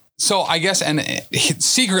so I guess, and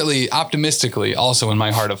secretly, optimistically, also in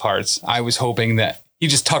my heart of hearts, I was hoping that he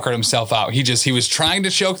just tuckered himself out. He was trying to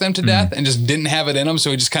choke them to death and just didn't have it in him.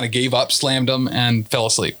 So he just kind of gave up, slammed them and fell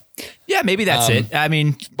asleep. Yeah, maybe that's it. I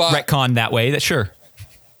mean, retcon that way, that sure.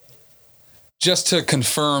 Just to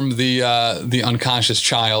confirm the unconscious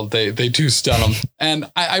child, they do stun him.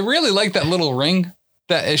 And I really like that little ring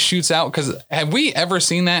that it shoots out, because have we ever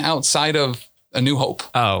seen that outside of A New Hope?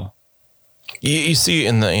 Oh. You see it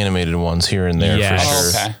in the animated ones here and there for sure. Oh,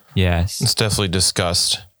 okay. Yes. It's definitely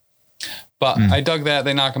discussed. But I dug that.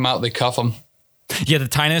 They knock him out. They cuff him. Yeah, the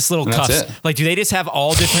tiniest little cuffs. Like, do they just have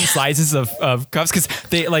all different sizes of cuffs? Because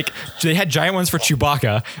they had giant ones for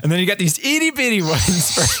Chewbacca, and then you got these itty bitty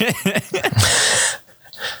ones for.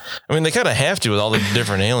 I mean, they kind of have to with all the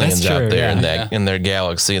different aliens out there in their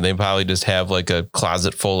galaxy. They probably just have like a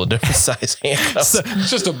closet full of different size handcuffs. It's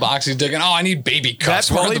just a box he's digging. Oh, I need baby cuffs.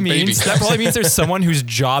 That probably means there's someone whose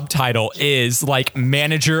job title is like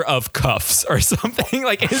manager of cuffs or something.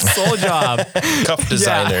 Like, his sole job, cuff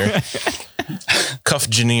designer, cuff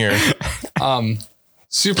engineer.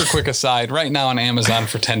 Super quick aside. Right now on Amazon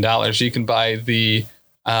for $10, you can buy the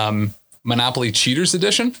Monopoly Cheaters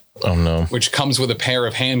Edition. Oh no! Which comes with a pair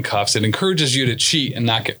of handcuffs. It encourages you to cheat and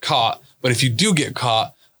not get caught. But if you do get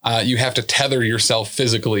caught, you have to tether yourself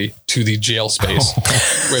physically to the jail space,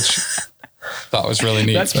 which I thought was really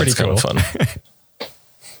neat. That's pretty cool. Kind of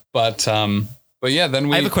fun. But yeah,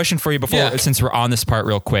 then I have a question for you before, since we're on this part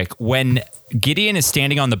real quick. When Gideon is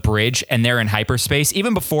standing on the bridge and they're in hyperspace,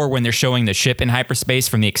 even before when they're showing the ship in hyperspace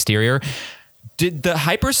from the exterior, did the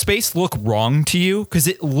hyperspace look wrong to you? Because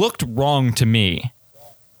it looked wrong to me.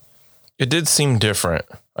 It did seem different.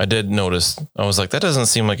 I did notice. I was like, that doesn't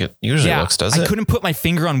seem like it usually looks, does it? I couldn't put my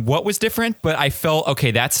finger on what was different, but I felt,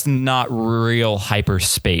 okay, that's not real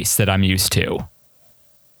hyperspace that I'm used to.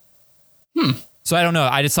 So I don't know.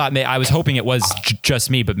 I just thought, I was hoping it was just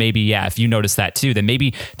me, but maybe, if you noticed that too, then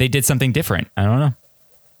maybe they did something different. I don't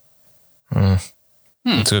know.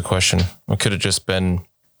 That's a good question. It could have just been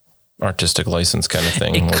artistic license kind of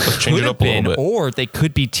thing. Let's change it up a little bit. Or they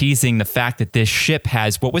could be teasing the fact that this ship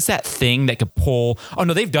has, what was that thing that could pull? Oh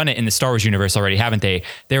no, they've done it in the Star Wars universe already, haven't they?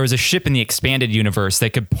 There was a ship in the expanded universe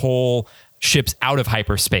that could pull ships out of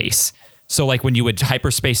hyperspace. So like when you would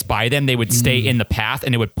hyperspace by them, they would stay in the path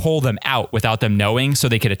and it would pull them out without them knowing so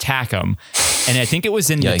they could attack them. And I think it was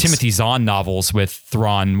in the Timothy Zahn novels with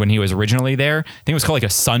Thrawn when he was originally there. I think it was called like a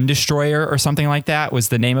Sun Destroyer or something like that was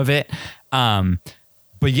the name of it.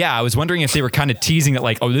 But yeah, I was wondering if they were kind of teasing that,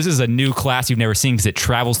 like, oh, this is a new class you've never seen because it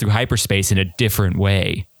travels through hyperspace in a different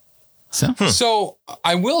way. So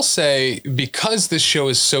I will say, because this show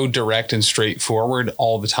is so direct and straightforward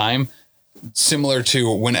all the time, similar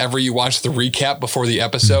to whenever you watch the recap before the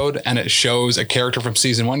episode and it shows a character from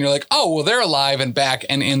season 1, you're like, oh, well, they're alive and back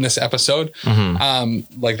and in this episode.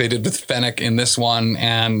 Like they did with Fennec in this one.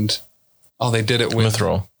 And they did it with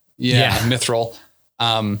Mithril. Yeah. Mithril.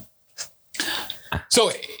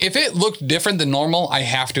 So if it looked different than normal, I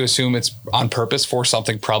have to assume it's on purpose for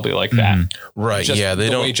something probably like that. Right. Just yeah. the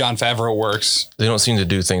way Jon Favreau works. They don't seem to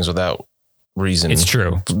do things without reason. It's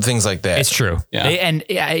true. Things like that. It's true. Yeah.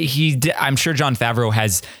 I'm sure Jon Favreau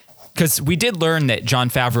has, because we did learn that Jon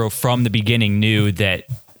Favreau from the beginning knew that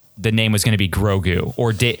the name was going to be Grogu,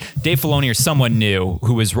 or Dave Filoni or someone knew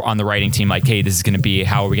who was on the writing team, like, hey, this is going to be,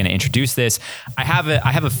 how are we going to introduce this? I have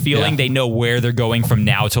a feeling they know where they're going from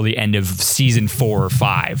now till the end of season 4 or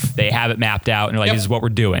 5. They have it mapped out and they're like, this is what we're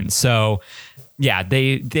doing. So yeah,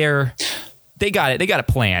 they got it. They got a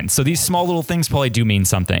plan. So these small little things probably do mean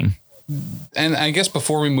something. And I guess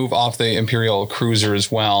before we move off the Imperial cruiser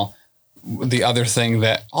as well, the other thing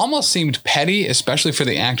that almost seemed petty, especially for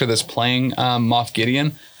the actor that's playing Moff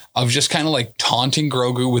Gideon, of just kind of like taunting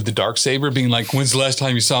Grogu with the Darksaber, being like, when's the last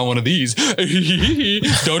time you saw one of these?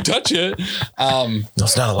 Don't touch it. No,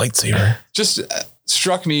 it's not a lightsaber. Just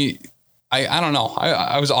struck me. I don't know.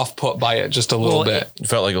 I was off put by it just a little bit. It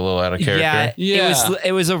felt like a little out of character. Yeah.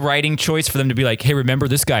 It was a writing choice for them to be like, hey, remember,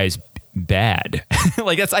 this guy's bad.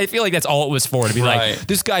 Like, I feel like that's all it was for, to be like,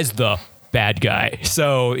 this guy's the bad guy,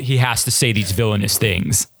 so he has to say these villainous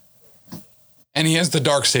things. And he has the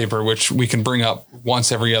Darksaber, which we can bring up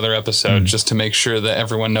once every other episode, just to make sure that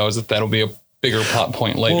everyone knows that that'll be a bigger plot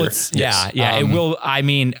point later. Well, it will. I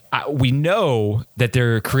mean, we know that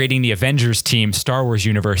they're creating the Avengers team Star Wars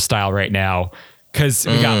universe style right now, because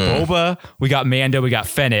we got Boba, we got Mando, we got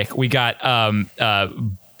Fennec, we got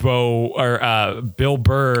Bill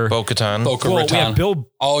Burr, Bo-Katan.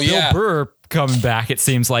 Well, we have Bill Burr coming back. It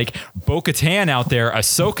seems like Bo-Katan out there,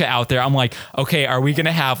 Ahsoka out there. I'm like, okay, are we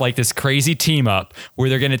gonna have like this crazy team up where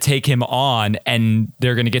they're gonna take him on and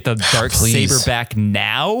they're gonna get the Darksaber back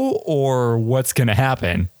now, or what's gonna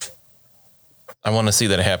happen? I want to see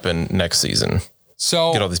that happen next season.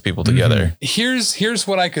 So get all these people together. Here's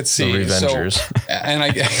what I could see. The Revengers.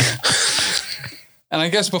 And I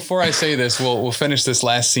guess before I say this, we'll finish this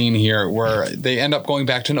last scene here where they end up going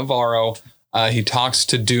back to Navarro. He talks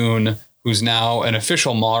to Dune, who's now an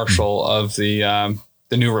official marshal of the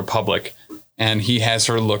New Republic. And he has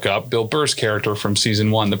her look up Bill Burr's character from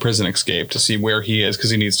season 1, The Prison Escape, to see where he is,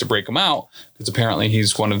 because he needs to break him out, because apparently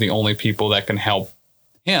he's one of the only people that can help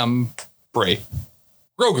him break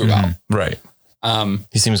Grogu out. Right.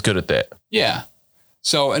 He seems good at that. Yeah.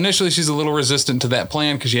 So initially she's a little resistant to that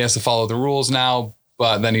plan because she has to follow the rules now.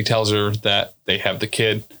 But then he tells her that they have the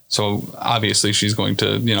kid. So obviously she's going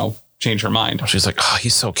to, change her mind. She's like, oh,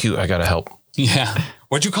 he's so cute. I got to help. Yeah.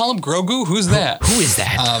 What'd you call him? Grogu? Who's that? Who is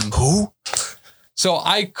that? Who? So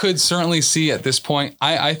I could certainly see at this point,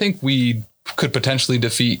 I think we could potentially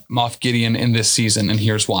defeat Moff Gideon in this season. And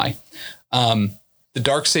here's why. The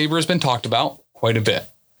Darksaber has been talked about quite a bit.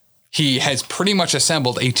 He has pretty much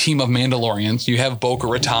assembled a team of Mandalorians. You have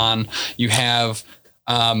Bo-Katan. You have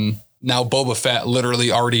now Boba Fett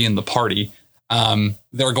literally already in the party.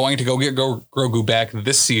 They're going to go get Grogu back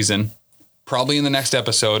this season. Probably in the next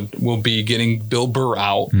episode, we'll be getting Bill Burr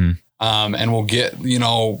out. And we'll get,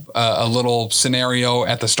 a little scenario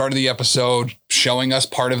at the start of the episode showing us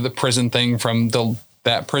part of the prison thing from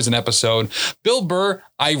that prison episode. Bill Burr,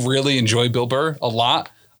 I really enjoy Bill Burr a lot.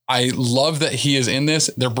 I love that he is in this.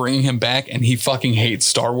 They're bringing him back and he fucking hates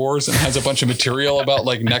Star Wars and has a bunch of material about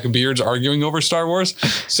like neckbeards arguing over Star Wars.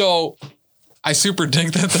 So I super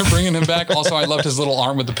dig that they're bringing him back. Also, I loved his little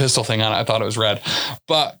arm with the pistol thing on it. I thought it was rad.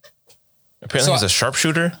 But apparently he's a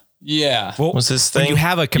sharpshooter. Yeah. Well, was his thing? When you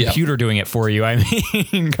have a computer doing it for you, I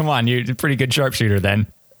mean, come on, you're a pretty good sharpshooter then.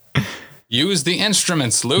 Use the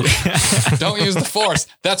instruments, Luke. Don't use the Force.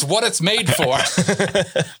 That's what it's made for.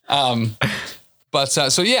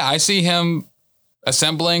 So I see him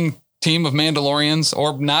assembling team of Mandalorians,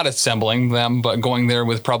 or not assembling them, but going there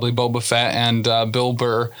with probably Boba Fett and Bill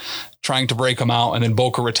Burr trying to break him out. And then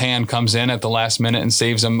Bo-Katan comes in at the last minute and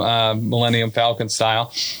saves him Millennium Falcon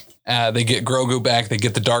style. They get Grogu back. They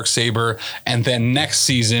get the Darksaber. And then next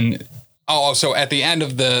season... so at the end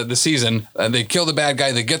of the season, they kill the bad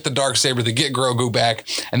guy. They get the Darksaber. They get Grogu back.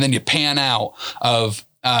 And then you pan out of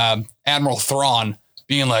Admiral Thrawn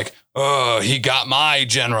being like, oh, he got my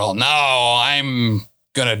general. No, I'm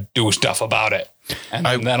going to do stuff about it. And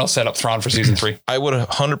then that'll set up Thrawn for season 3. I would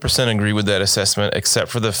 100% agree with that assessment,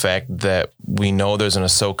 except for the fact that we know there's an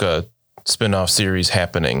Ahsoka spinoff series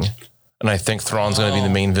happening. And I think Thrawn's going to be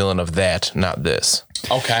the main villain of that, not this.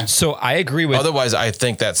 Okay. So I agree with. Otherwise, I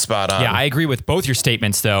think that's spot on. Yeah, I agree with both your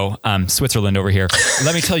statements, though. Switzerland over here.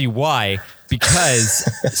 Let me tell you why. Because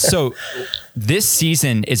this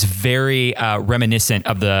season is very reminiscent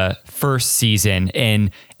of the first season,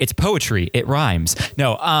 and it's poetry. It rhymes.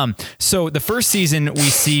 No. So the first season, we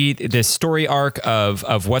see this story arc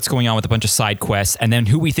of what's going on with a bunch of side quests, and then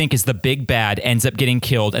who we think is the big bad ends up getting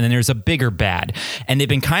killed, and then there's a bigger bad. And they've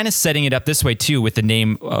been kind of setting it up this way too, with the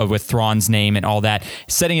name, with Thrawn's name and all that,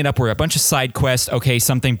 setting it up where a bunch of side quests. Okay,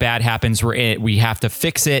 something bad happens. We have to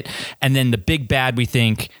fix it, and then the big bad we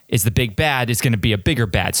think is the big bad is going to be a bigger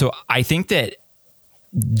bad. So I think that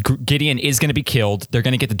Gideon is going to be killed. They're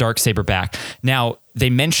going to get the Darksaber back. Now, they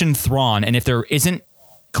mentioned Thrawn, and if there isn't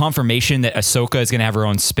confirmation that Ahsoka is going to have her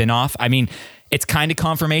own spinoff, I mean, it's kind of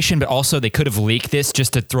confirmation, but also they could have leaked this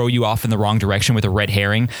just to throw you off in the wrong direction with a red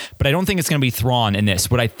herring. But I don't think it's going to be Thrawn in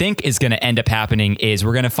this. What I think is going to end up happening is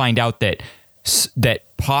we're going to find out that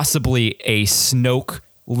possibly a Snoke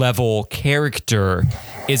level character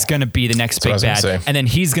is going to be the next big bad, and then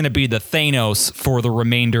he's going to be the Thanos for the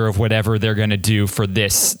remainder of whatever they're going to do for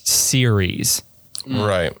this series.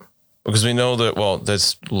 Right. Because we know that, well,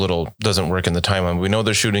 that's doesn't work in the timeline. We know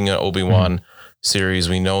they're shooting an Obi-Wan series.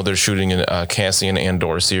 We know they're shooting a Cassian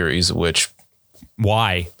Andor series, which...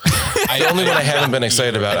 Why? The only one I haven't been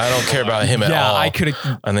excited about. I don't care about him at all. I could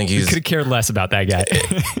have cared less about that guy.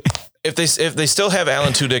 If they still have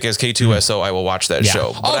Alan Tudyk as K2SO, I will watch that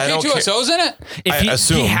show. But K2SO's in it?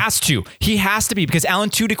 He has to be, because Alan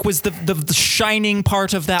Tudyk was the shining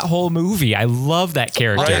part of that whole movie. I love that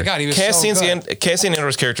character. Oh my God, he was Cassian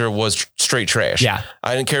Andor's character was straight trash. Yeah.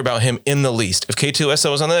 I didn't care about him in the least. If K2SO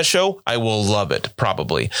was on that show, I will love it,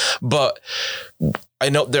 probably. But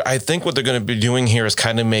I think what they're going to be doing here is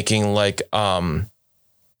kind of making like how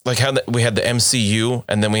we had the MCU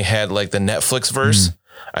and then we had like the Netflix verse.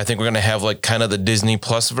 I think we're going to have like kind of the Disney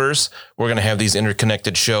Plus verse. We're going to have these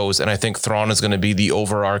interconnected shows. And I think Thrawn is going to be the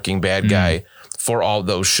overarching bad guy for all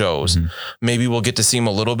those shows. Maybe we'll get to see him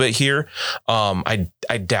a little bit here. I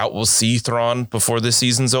doubt we'll see Thrawn before this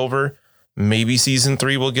season's over. Maybe season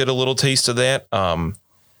 3 will get a little taste of that.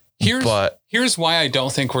 Here's why I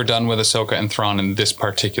don't think we're done with Ahsoka and Thrawn in this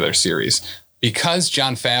particular series. Because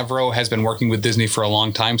Jon Favreau has been working with Disney for a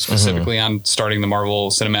long time, specifically on starting the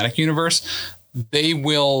Marvel Cinematic Universe, they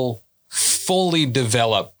will fully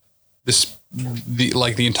develop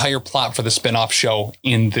the entire plot for the spinoff show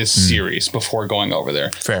in this series before going over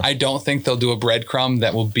there. Fair. I don't think they'll do a breadcrumb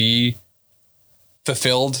that will be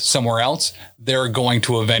fulfilled somewhere else. They're going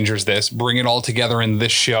to Avengers this, bring it all together in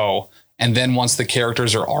this show. And then once the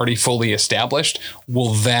characters are already fully established,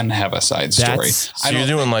 we'll then have a side story. So you're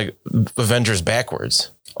doing like Avengers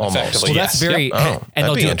backwards. Almost. Well, that's very, and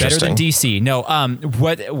they'll do it better than DC. No,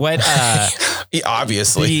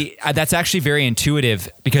 obviously that's actually very intuitive,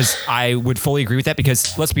 because I would fully agree with that,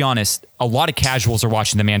 because let's be honest, a lot of casuals are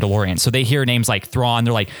watching The Mandalorian. So they hear names like Thrawn.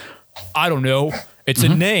 They're like, I don't know. It's a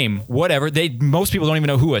name, whatever. Most people don't even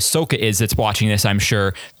know who Ahsoka is that's watching this, I'm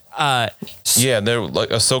sure. They're like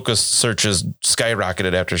Ahsoka's searches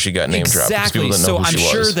skyrocketed after she got name dropped. Exactly. So I'm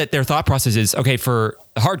sure that their thought process is, okay, for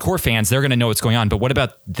the hardcore fans, they're going to know what's going on. But what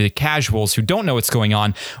about the casuals who don't know what's going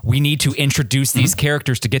on? We need to introduce these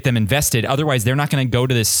characters to get them invested. Otherwise, they're not going to go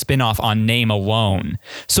to this spinoff on name alone.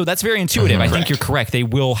 So that's very intuitive. I think you're correct. They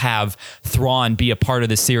will have Thrawn be a part of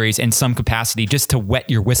the series in some capacity, just to wet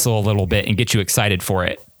your whistle a little bit and get you excited for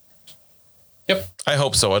it. Yep. I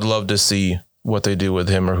hope so. I'd love to see what they do with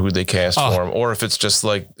him, or who they cast for him, or if it's just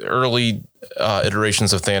like early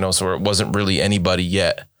iterations of Thanos where it wasn't really anybody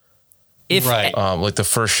yet. Like the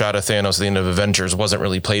first shot of Thanos at the end of Avengers wasn't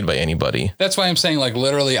really played by anybody. That's why I'm saying, like,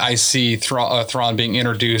 literally I see Thrawn being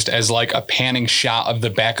introduced as like a panning shot of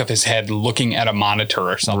the back of his head looking at a monitor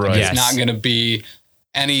or something. Right. It's not going to be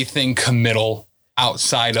anything committal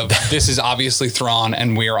outside of this is obviously Thrawn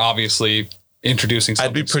and we are obviously introducing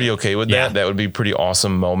something. I'd be pretty okay with that. That would be a pretty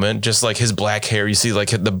awesome moment. Just like his black hair, you see like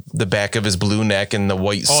the back of his blue neck and the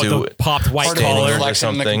white suit. The popped white collar or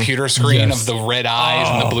something. The computer screen of the red eyes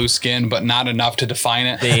and the blue skin, but not enough to define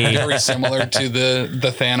it. Very similar to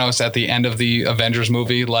the Thanos at the end of the Avengers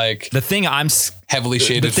movie. Like the thing I'm heavily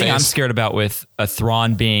shaded. The thing I'm scared about with a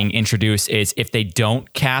Thrawn being introduced is if they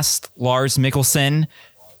don't cast Lars Mikkelsen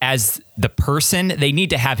as the person, they need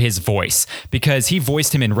to have his voice, because he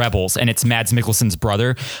voiced him in Rebels and it's Mads Mikkelsen's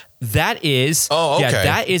brother. That is,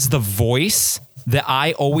 that is the voice that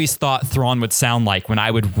I always thought Thrawn would sound like when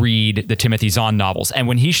I would read the Timothy Zahn novels. And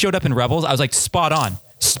when he showed up in Rebels, I was like, spot on.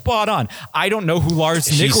 Spot on. I don't know who Lars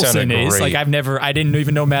Nicholson is. Great. Like I didn't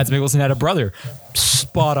even know Mads Mikkelsen had a brother.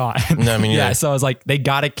 Spot on. No, I mean, yeah. So I was like, they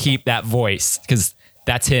got to keep that voice because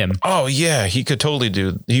that's him. Oh yeah, he could totally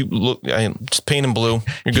do. Just paint him blue.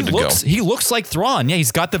 You're good to go. He looks like Thrawn. Yeah,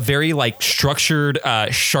 he's got the very like structured,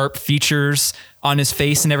 sharp features on his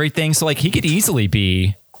face and everything. So like he could easily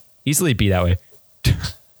be that way.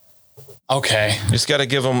 Okay. Just got to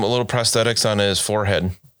give him a little prosthetics on his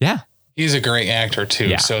forehead. Yeah. He's a great actor too.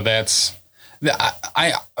 Yeah. So that's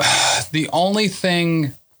the only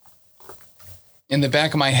thing in the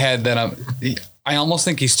back of my head that I almost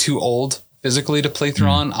think he's too old physically to play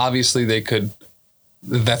Thrawn. Obviously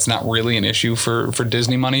that's not really an issue for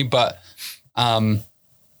Disney money, but I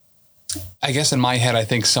guess in my head, I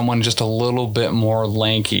think someone just a little bit more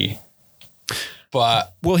lanky,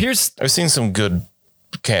 but well, I've seen some good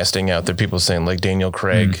casting out there. People saying like Daniel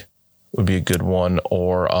Craig would be a good one,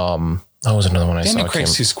 or that was another one I saw. Daniel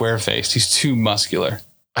Craig's too square-faced. He's too muscular.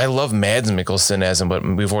 I love Mads Mikkelsen as him, but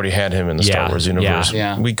we've already had him in the Star Wars universe.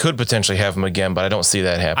 Yeah. We could potentially have him again, but I don't see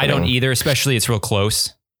that happening. I don't either, especially it's real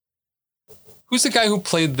close. Who's the guy who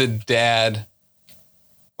played the dad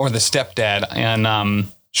or the stepdad in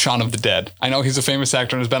Shaun of the Dead? I know he's a famous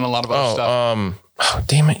actor and has been in a lot of other stuff.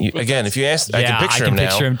 Damn it. Again, if you ask, I can picture him now. I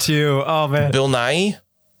can picture him too. Oh, man. Bill Nye?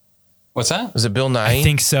 What's that? Was it Bill Nye? I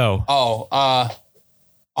think so.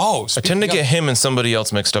 I tend to get him and somebody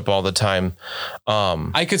else mixed up all the time.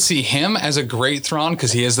 I could see him as a great Thrawn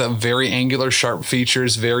because he has that very angular, sharp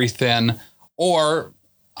features, very thin. Or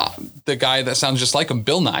the guy that sounds just like him,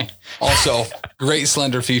 Bill Nye. Also, great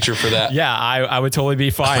slender feature for that. Yeah, I would totally be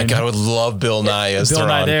fine. Oh my God, I would love Bill Nye as Bill Thrawn.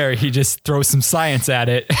 Nye there, he just throws some science at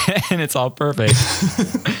it and it's all perfect.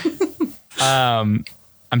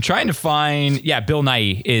 I'm trying to find, Bill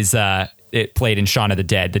Nye is it played in Shaun of the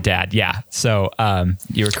Dead, the dad. Yeah. So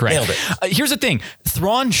you were correct. Nailed it. Here's the thing.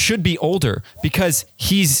 Thrawn should be older because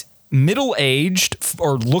he's middle-aged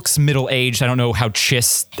or looks middle-aged. I don't know how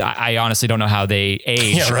Chiss, I honestly don't know how they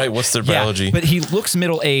age. Yeah, right. What's their biology? But he looks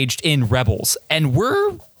middle-aged in Rebels. And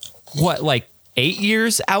we're, 8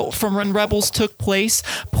 years out from when Rebels took place?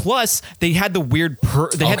 Plus, they had the weird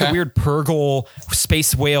the weird Purgle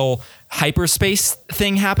space whale hyperspace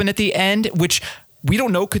thing happen at the end, which we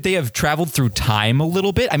don't know. Could they have traveled through time a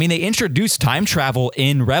little bit? I mean, they introduced time travel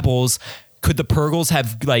in Rebels. Could the Purgles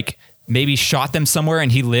have maybe shot them somewhere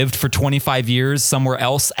and he lived for 25 years somewhere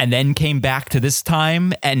else and then came back to this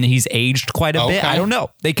time and he's aged quite a bit? I don't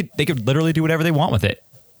know. They could literally do whatever they want with it.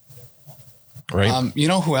 Right. You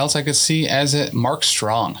know who else I could see as it? Mark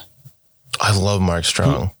Strong. I love Mark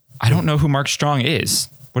Strong. I don't know who Mark Strong is.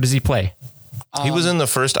 What does he play? He was in the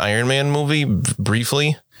first Iron Man movie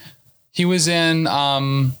briefly. He was in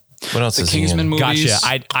what else the is Kingsman he in? movies.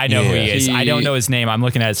 Gotcha. I know who he is. I don't know his name. I'm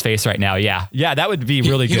looking at his face right now. Yeah. Yeah, that would be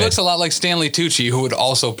really good. He looks a lot like Stanley Tucci, who would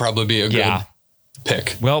also probably be a good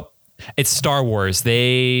pick. Well, it's Star Wars.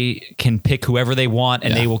 They can pick whoever they want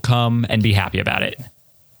and they will come and be happy about it.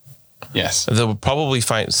 Yes. They'll probably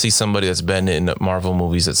see somebody that's been in Marvel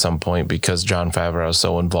movies at some point because Jon Favreau is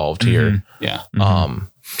so involved here. Yeah.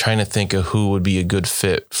 Trying to think of who would be a good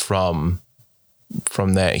fit from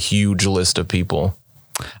that huge list of people.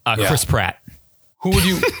 Chris Pratt. Who would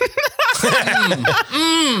you?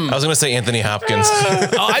 I was going to say Anthony Hopkins.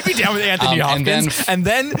 I'd be down with Anthony Hopkins. And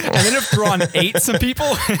then if Thrawn ate some people,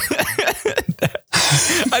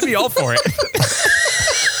 I'd be all for it.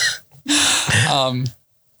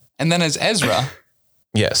 And then as Ezra.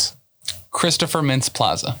 Yes. Christopher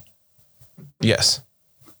Mintz-Plasse. Yes.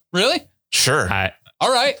 Really? Sure.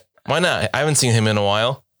 All right. Why not? I haven't seen him in a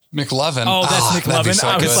while. McLovin. Oh, that's McLovin. So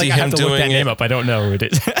I was like, I have to look that name up. I don't know who it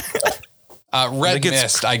is. Red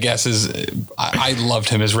Mist, I guess, is. I loved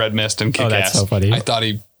him as Red Mist and Kick-Ass. That's so funny. I thought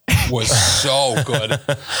he was so good.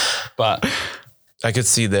 But I could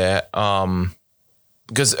see that.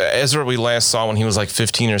 Because Ezra, we last saw when he was like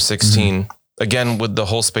 15 or 16. Again, with the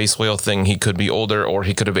whole space whale thing, he could be older or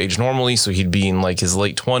he could have aged normally. So he'd be in like his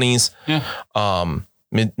late 20s,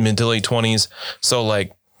 mid to late 20s. So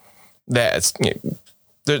like that's,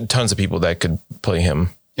 there are tons of people that could play him.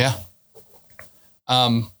 Yeah.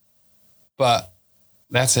 But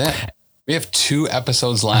that's it. We have 2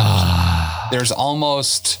 episodes left. There's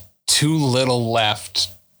almost too little left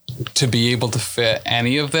to be able to fit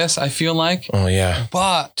any of this, I feel like. Oh, yeah.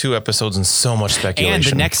 But 2 episodes and so much speculation. And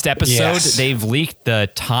the next episode, they've leaked the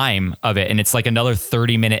time of it, and it's like another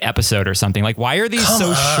 30-minute episode or something. Like, why are these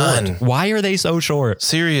so short? Why are they so short?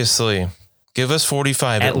 Seriously. Give us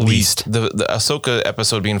 45 at least. The Ahsoka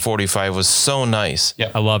episode being 45 was so nice.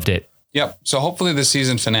 Yep. I loved it. Yep. So hopefully the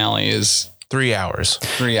season finale is 3 hours.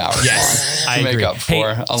 3 hours. Yes, long I to make agree. up for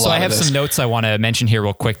a lot So I have of this. some notes I want to mention here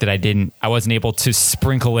real quick that I wasn't able to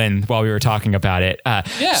sprinkle in while we were talking about it.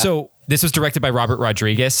 Yeah. So this was directed by Robert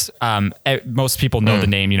Rodriguez. Most people know the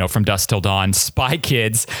name, from Dusk Till Dawn, Spy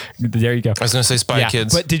Kids. There you go. I was going to say Spy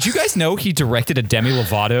Kids. But did you guys know he directed a Demi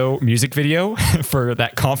Lovato music video for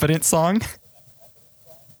that Confidence song?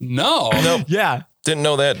 No. Nope. Yeah. Didn't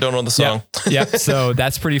know that. Don't know the song. Yep. So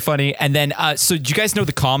that's pretty funny. And then, so do you guys know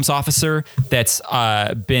the comms officer that's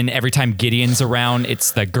been every time Gideon's around?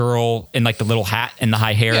 It's the girl in like the little hat and the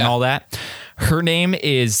high hair and all that. Her name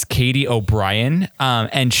is Katie O'Brien,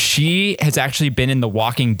 and she has actually been in The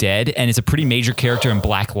Walking Dead and is a pretty major character in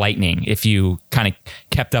Black Lightning, if you kind of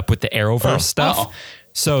kept up with the Arrowverse stuff. Oh.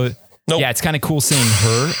 So, yeah, it's kind of cool seeing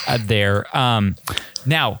her there.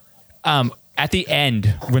 Now, at the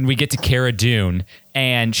end, when we get to Cara Dune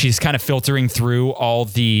and she's kind of filtering through all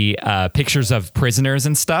the pictures of prisoners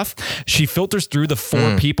and stuff, she filters through the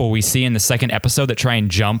 4 people we see in the second episode that try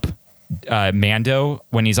and jump Mando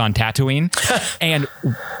when he's on Tatooine. And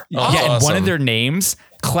and one awesome. of their names,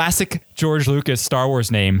 classic George Lucas Star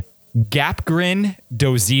Wars name, Gapgrin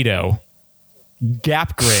Dozito.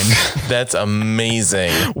 Gapgrin. That's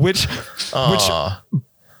amazing. which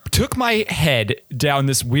took my head down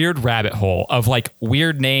this weird rabbit hole of like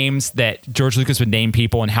weird names that George Lucas would name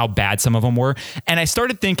people and how bad some of them were. And I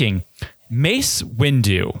started thinking, Mace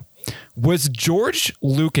Windu, was George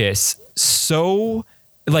Lucas so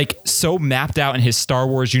mapped out in his Star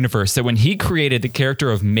Wars universe that when he created the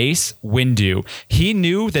character of Mace Windu, he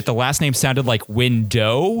knew that the last name sounded like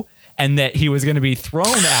window and that he was going to be thrown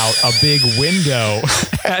out a big window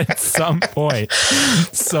at some point.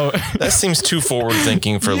 So That seems too forward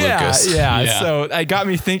thinking for Lucas. Yeah. So it got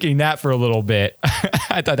me thinking that for a little bit.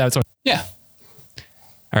 I thought that was Yeah.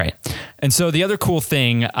 all right. And so the other cool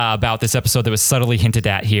thing about this episode that was subtly hinted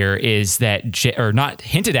at here is that, or not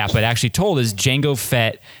hinted at, but actually told, is Jango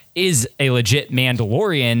Fett is a legit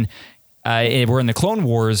Mandalorian. We're in the Clone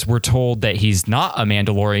Wars. We're told that he's not a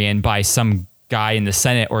Mandalorian by some guy in the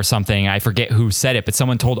Senate or something. I forget who said it, but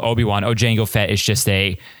someone told Obi-Wan, Jango Fett is just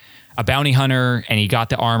a bounty hunter and he got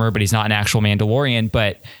the armor, but he's not an actual Mandalorian.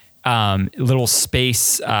 But little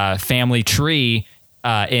space family tree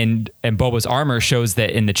in Boba's armor shows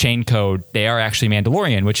that in the chain code, they are actually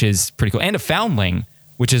Mandalorian, which is pretty cool. And a foundling,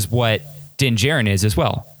 which is what Din Djarin is as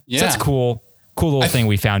well. Yeah. So that's cool little thing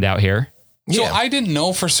we found out here. So Yeah. I didn't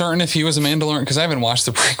know for certain if he was a Mandalorian because I haven't watched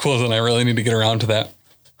the prequels and I really need to get around to that.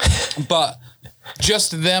 But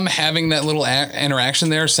just them having that little interaction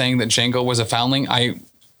there saying that Jango was a foundling,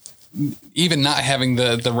 even not having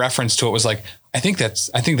the reference to it was like, I think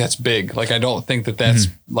that's big. Like, I don't think that's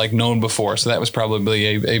like known before. So that was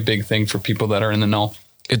probably a big thing for people that are in the know.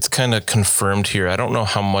 It's kind of confirmed here. I don't know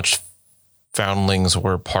how much foundlings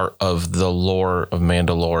were part of the lore of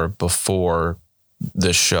Mandalore before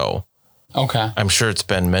this show. Okay. I'm sure it's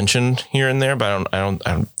been mentioned here and there, but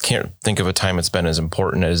I can't think of a time it's been as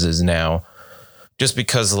important as it is now. Just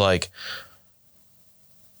because, like,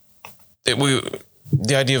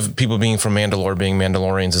 the idea of people being from Mandalore being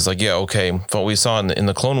Mandalorians is like, yeah, okay. What we saw in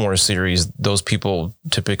the Clone Wars series, those people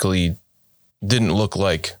typically didn't look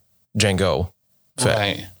like Jango Fett.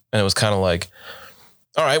 Right. And it was kind of like,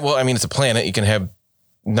 all right, well, I mean, it's a planet. You can have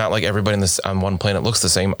not like everybody on one planet looks the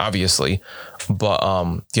same, obviously. But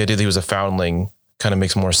the idea that he was a foundling kind of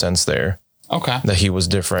makes more sense there. Okay. That he was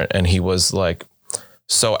different and he was like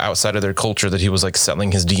so outside of their culture that he was like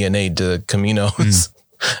selling his DNA to Caminos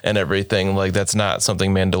and everything. Like, that's not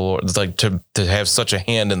something Mandalore, it's like to have such a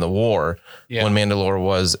hand in the war when Mandalore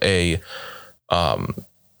was a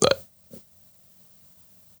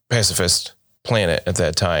pacifist planet at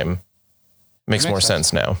that time makes more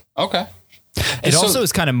sense now. Okay. It also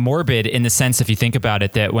is kind of morbid in the sense, if you think about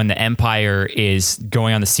it, that when the Empire is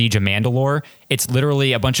going on the siege of Mandalore, it's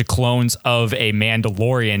literally a bunch of clones of a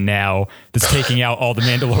Mandalorian now that's taking out all the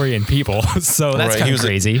Mandalorian people. So that's kind of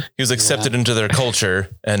crazy. He was accepted into their culture,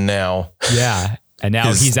 and now... Yeah, and now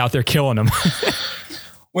he's out there killing them.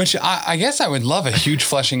 Which I guess I would love a huge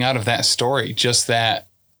fleshing out of that story. Just that,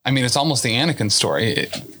 I mean, it's almost the Anakin story.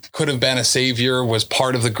 It could have been a savior, was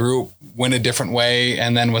part of the group, went a different way,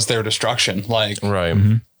 and then was their destruction. Like, Right.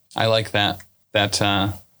 I like that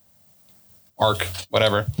arc,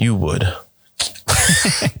 whatever. You would.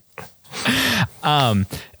 I'm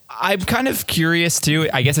kind of curious too.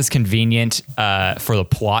 I guess it's convenient for the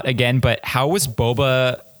plot again, but how was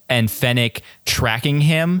Boba and Fennec tracking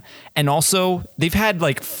him? And also, they've had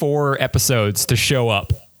like 4 episodes to show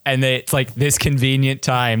up. And it's like this convenient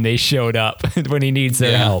time they showed up when he needs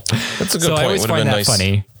their help. That's a good so point. I always Would have find been that nice.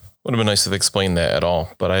 funny. Would have been nice if they explained that at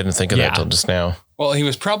all, but I didn't think of that till just now. Well, he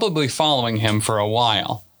was probably following him for a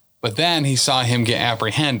while, but then he saw him get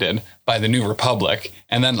apprehended by the New Republic,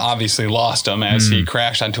 and then obviously lost him as he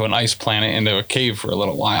crashed onto an ice planet into a cave for a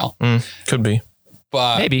little while. Could be.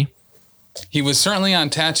 But maybe. He was certainly on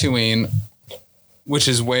Tatooine, which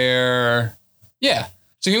is where,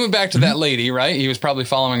 So he went back to that lady, right? He was probably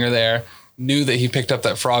following her there, knew that he picked up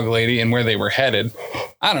that frog lady and where they were headed.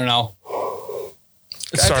 I don't know.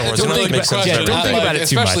 It's Star Wars. Don't think about it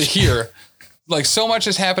too much. Especially here. Like, so much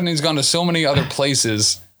has happened. He's gone to so many other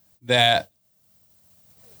places that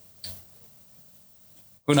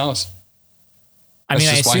who knows? I mean,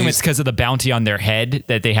 I assume it's because of the bounty on their head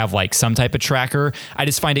that they have like some type of tracker. I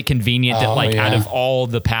just find it convenient that out of all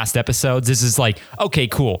the past episodes, this is like, okay,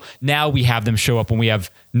 cool. Now we have them show up when we have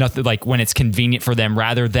nothing, like when it's convenient for them,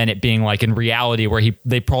 rather than it being like in reality where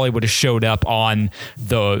they probably would have showed up on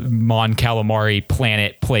the Mon Calamari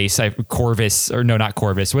planet place, Corvus, or no, not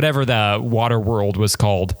Corvus, whatever the water world was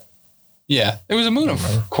called. Yeah, it was a moon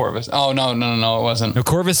of Corvus. Oh, no, it wasn't. No,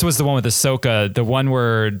 Corvus was the one with Ahsoka, the one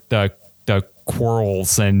where the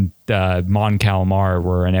Quarrels and Mon Calamar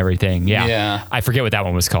were and everything. Yeah. I forget what that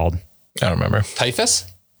one was called. I don't remember. Typhus?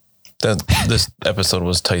 This episode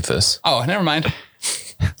was Typhus. Oh, never mind.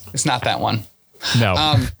 It's not that one.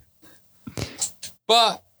 No.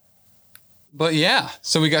 But yeah,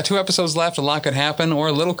 so we got 2 episodes left. A lot could happen or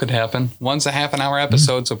a little could happen. One's a half an hour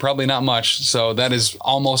episode, so probably not much. So that is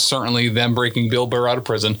almost certainly them breaking Bill Burr out of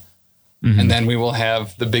prison. And then we will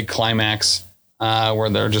have the big climax where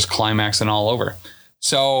they're just climaxing all over.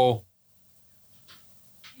 So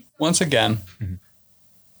once again,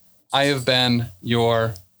 I have been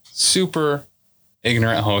your super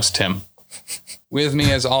ignorant host, Tim. With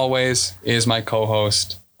me, as always, is my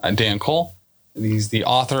co-host, Dan Cole. He's the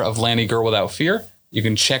author of Lanny Girl Without Fear. You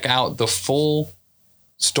can check out the full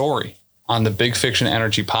story on the Big Fiction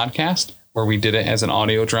Energy podcast, where we did it as an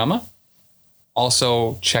audio drama.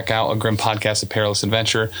 Also, check out A Grim Podcast, A Perilous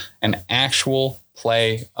Adventure, an actual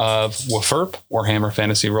play of WFRP, Warhammer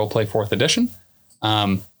Fantasy Roleplay 4th Edition.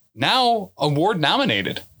 Now award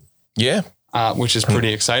nominated. Yeah. Which is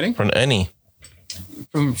pretty exciting. From any.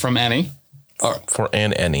 From any. For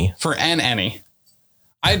an any. For an any.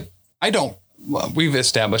 I don't. We've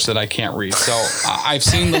established that I can't read. So I've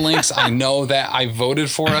seen the links. I know that I voted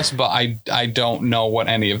for us, but I don't know what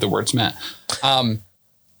any of the words meant.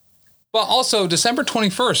 But also, December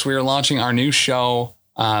 21st, we are launching our new show,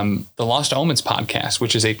 the Lost Omens podcast,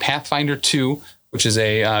 which is a Pathfinder 2, which is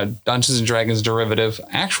a Dungeons and Dragons derivative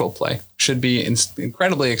actual play. Should be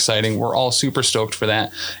incredibly exciting. We're all super stoked for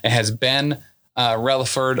that. It has Ben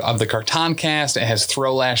Relaford of the Cartoncast. It has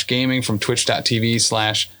Throwlash Gaming from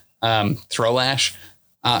twitch.tv/Throwlash.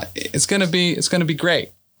 It's gonna be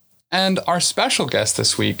great. And our special guest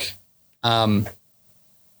this week, from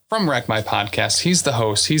Wreck My Podcast, he's the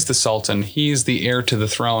host, he's the Sultan, he's the heir to the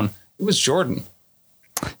throne. It was Jordan.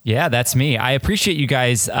 Yeah, that's me. I appreciate you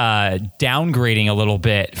guys downgrading a little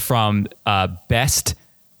bit from best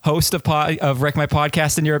host of Wreck My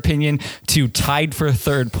Podcast, in your opinion, to tied for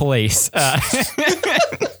 3rd place.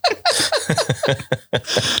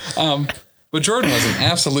 But Jordan was an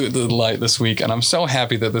absolute delight this week, and I'm so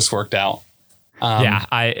happy that this worked out.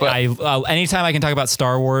 Anytime I can talk about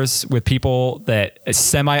Star Wars with people that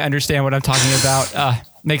semi understand what I'm talking about,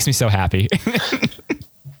 makes me so happy.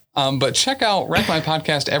 But check out Wreck My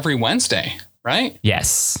Podcast every Wednesday, right?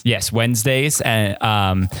 Yes, Wednesdays,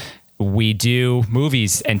 and we do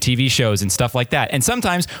movies and TV shows and stuff like that. And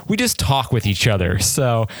sometimes we just talk with each other.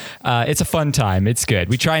 So it's a fun time. It's good.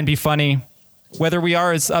 We try and be funny. Whether we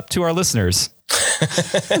are is up to our listeners.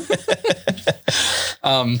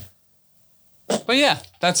 But yeah,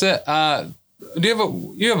 that's it. You have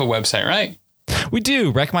a website, right? We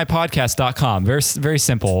do. wreckmypodcast.com. Very, very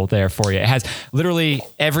simple there for you. It has literally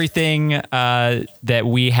everything that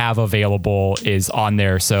we have available is on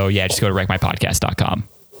there. So yeah, just go to wreckmypodcast.com.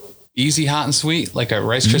 Easy, hot, and sweet, like a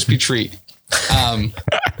Rice Krispie treat.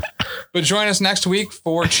 But join us next week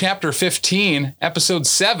for Chapter 15, Episode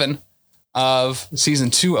 7 of Season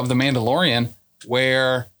 2 of The Mandalorian,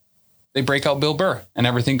 where they break out Bill Burr and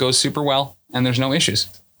everything goes super well and there's no issues.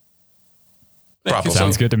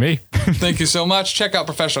 Sounds good to me. Thank you so much. Check out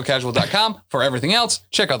professionalcasual.com for everything else.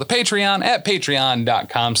 Check out the Patreon at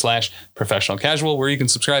patreon.com/professionalcasual, where you can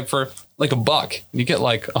subscribe for like $1. You get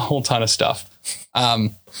like a whole ton of stuff.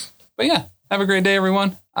 But yeah, have a great day,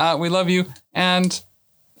 everyone. We love you, and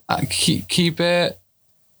keep it.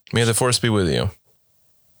 May the force be with you.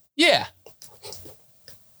 Yeah.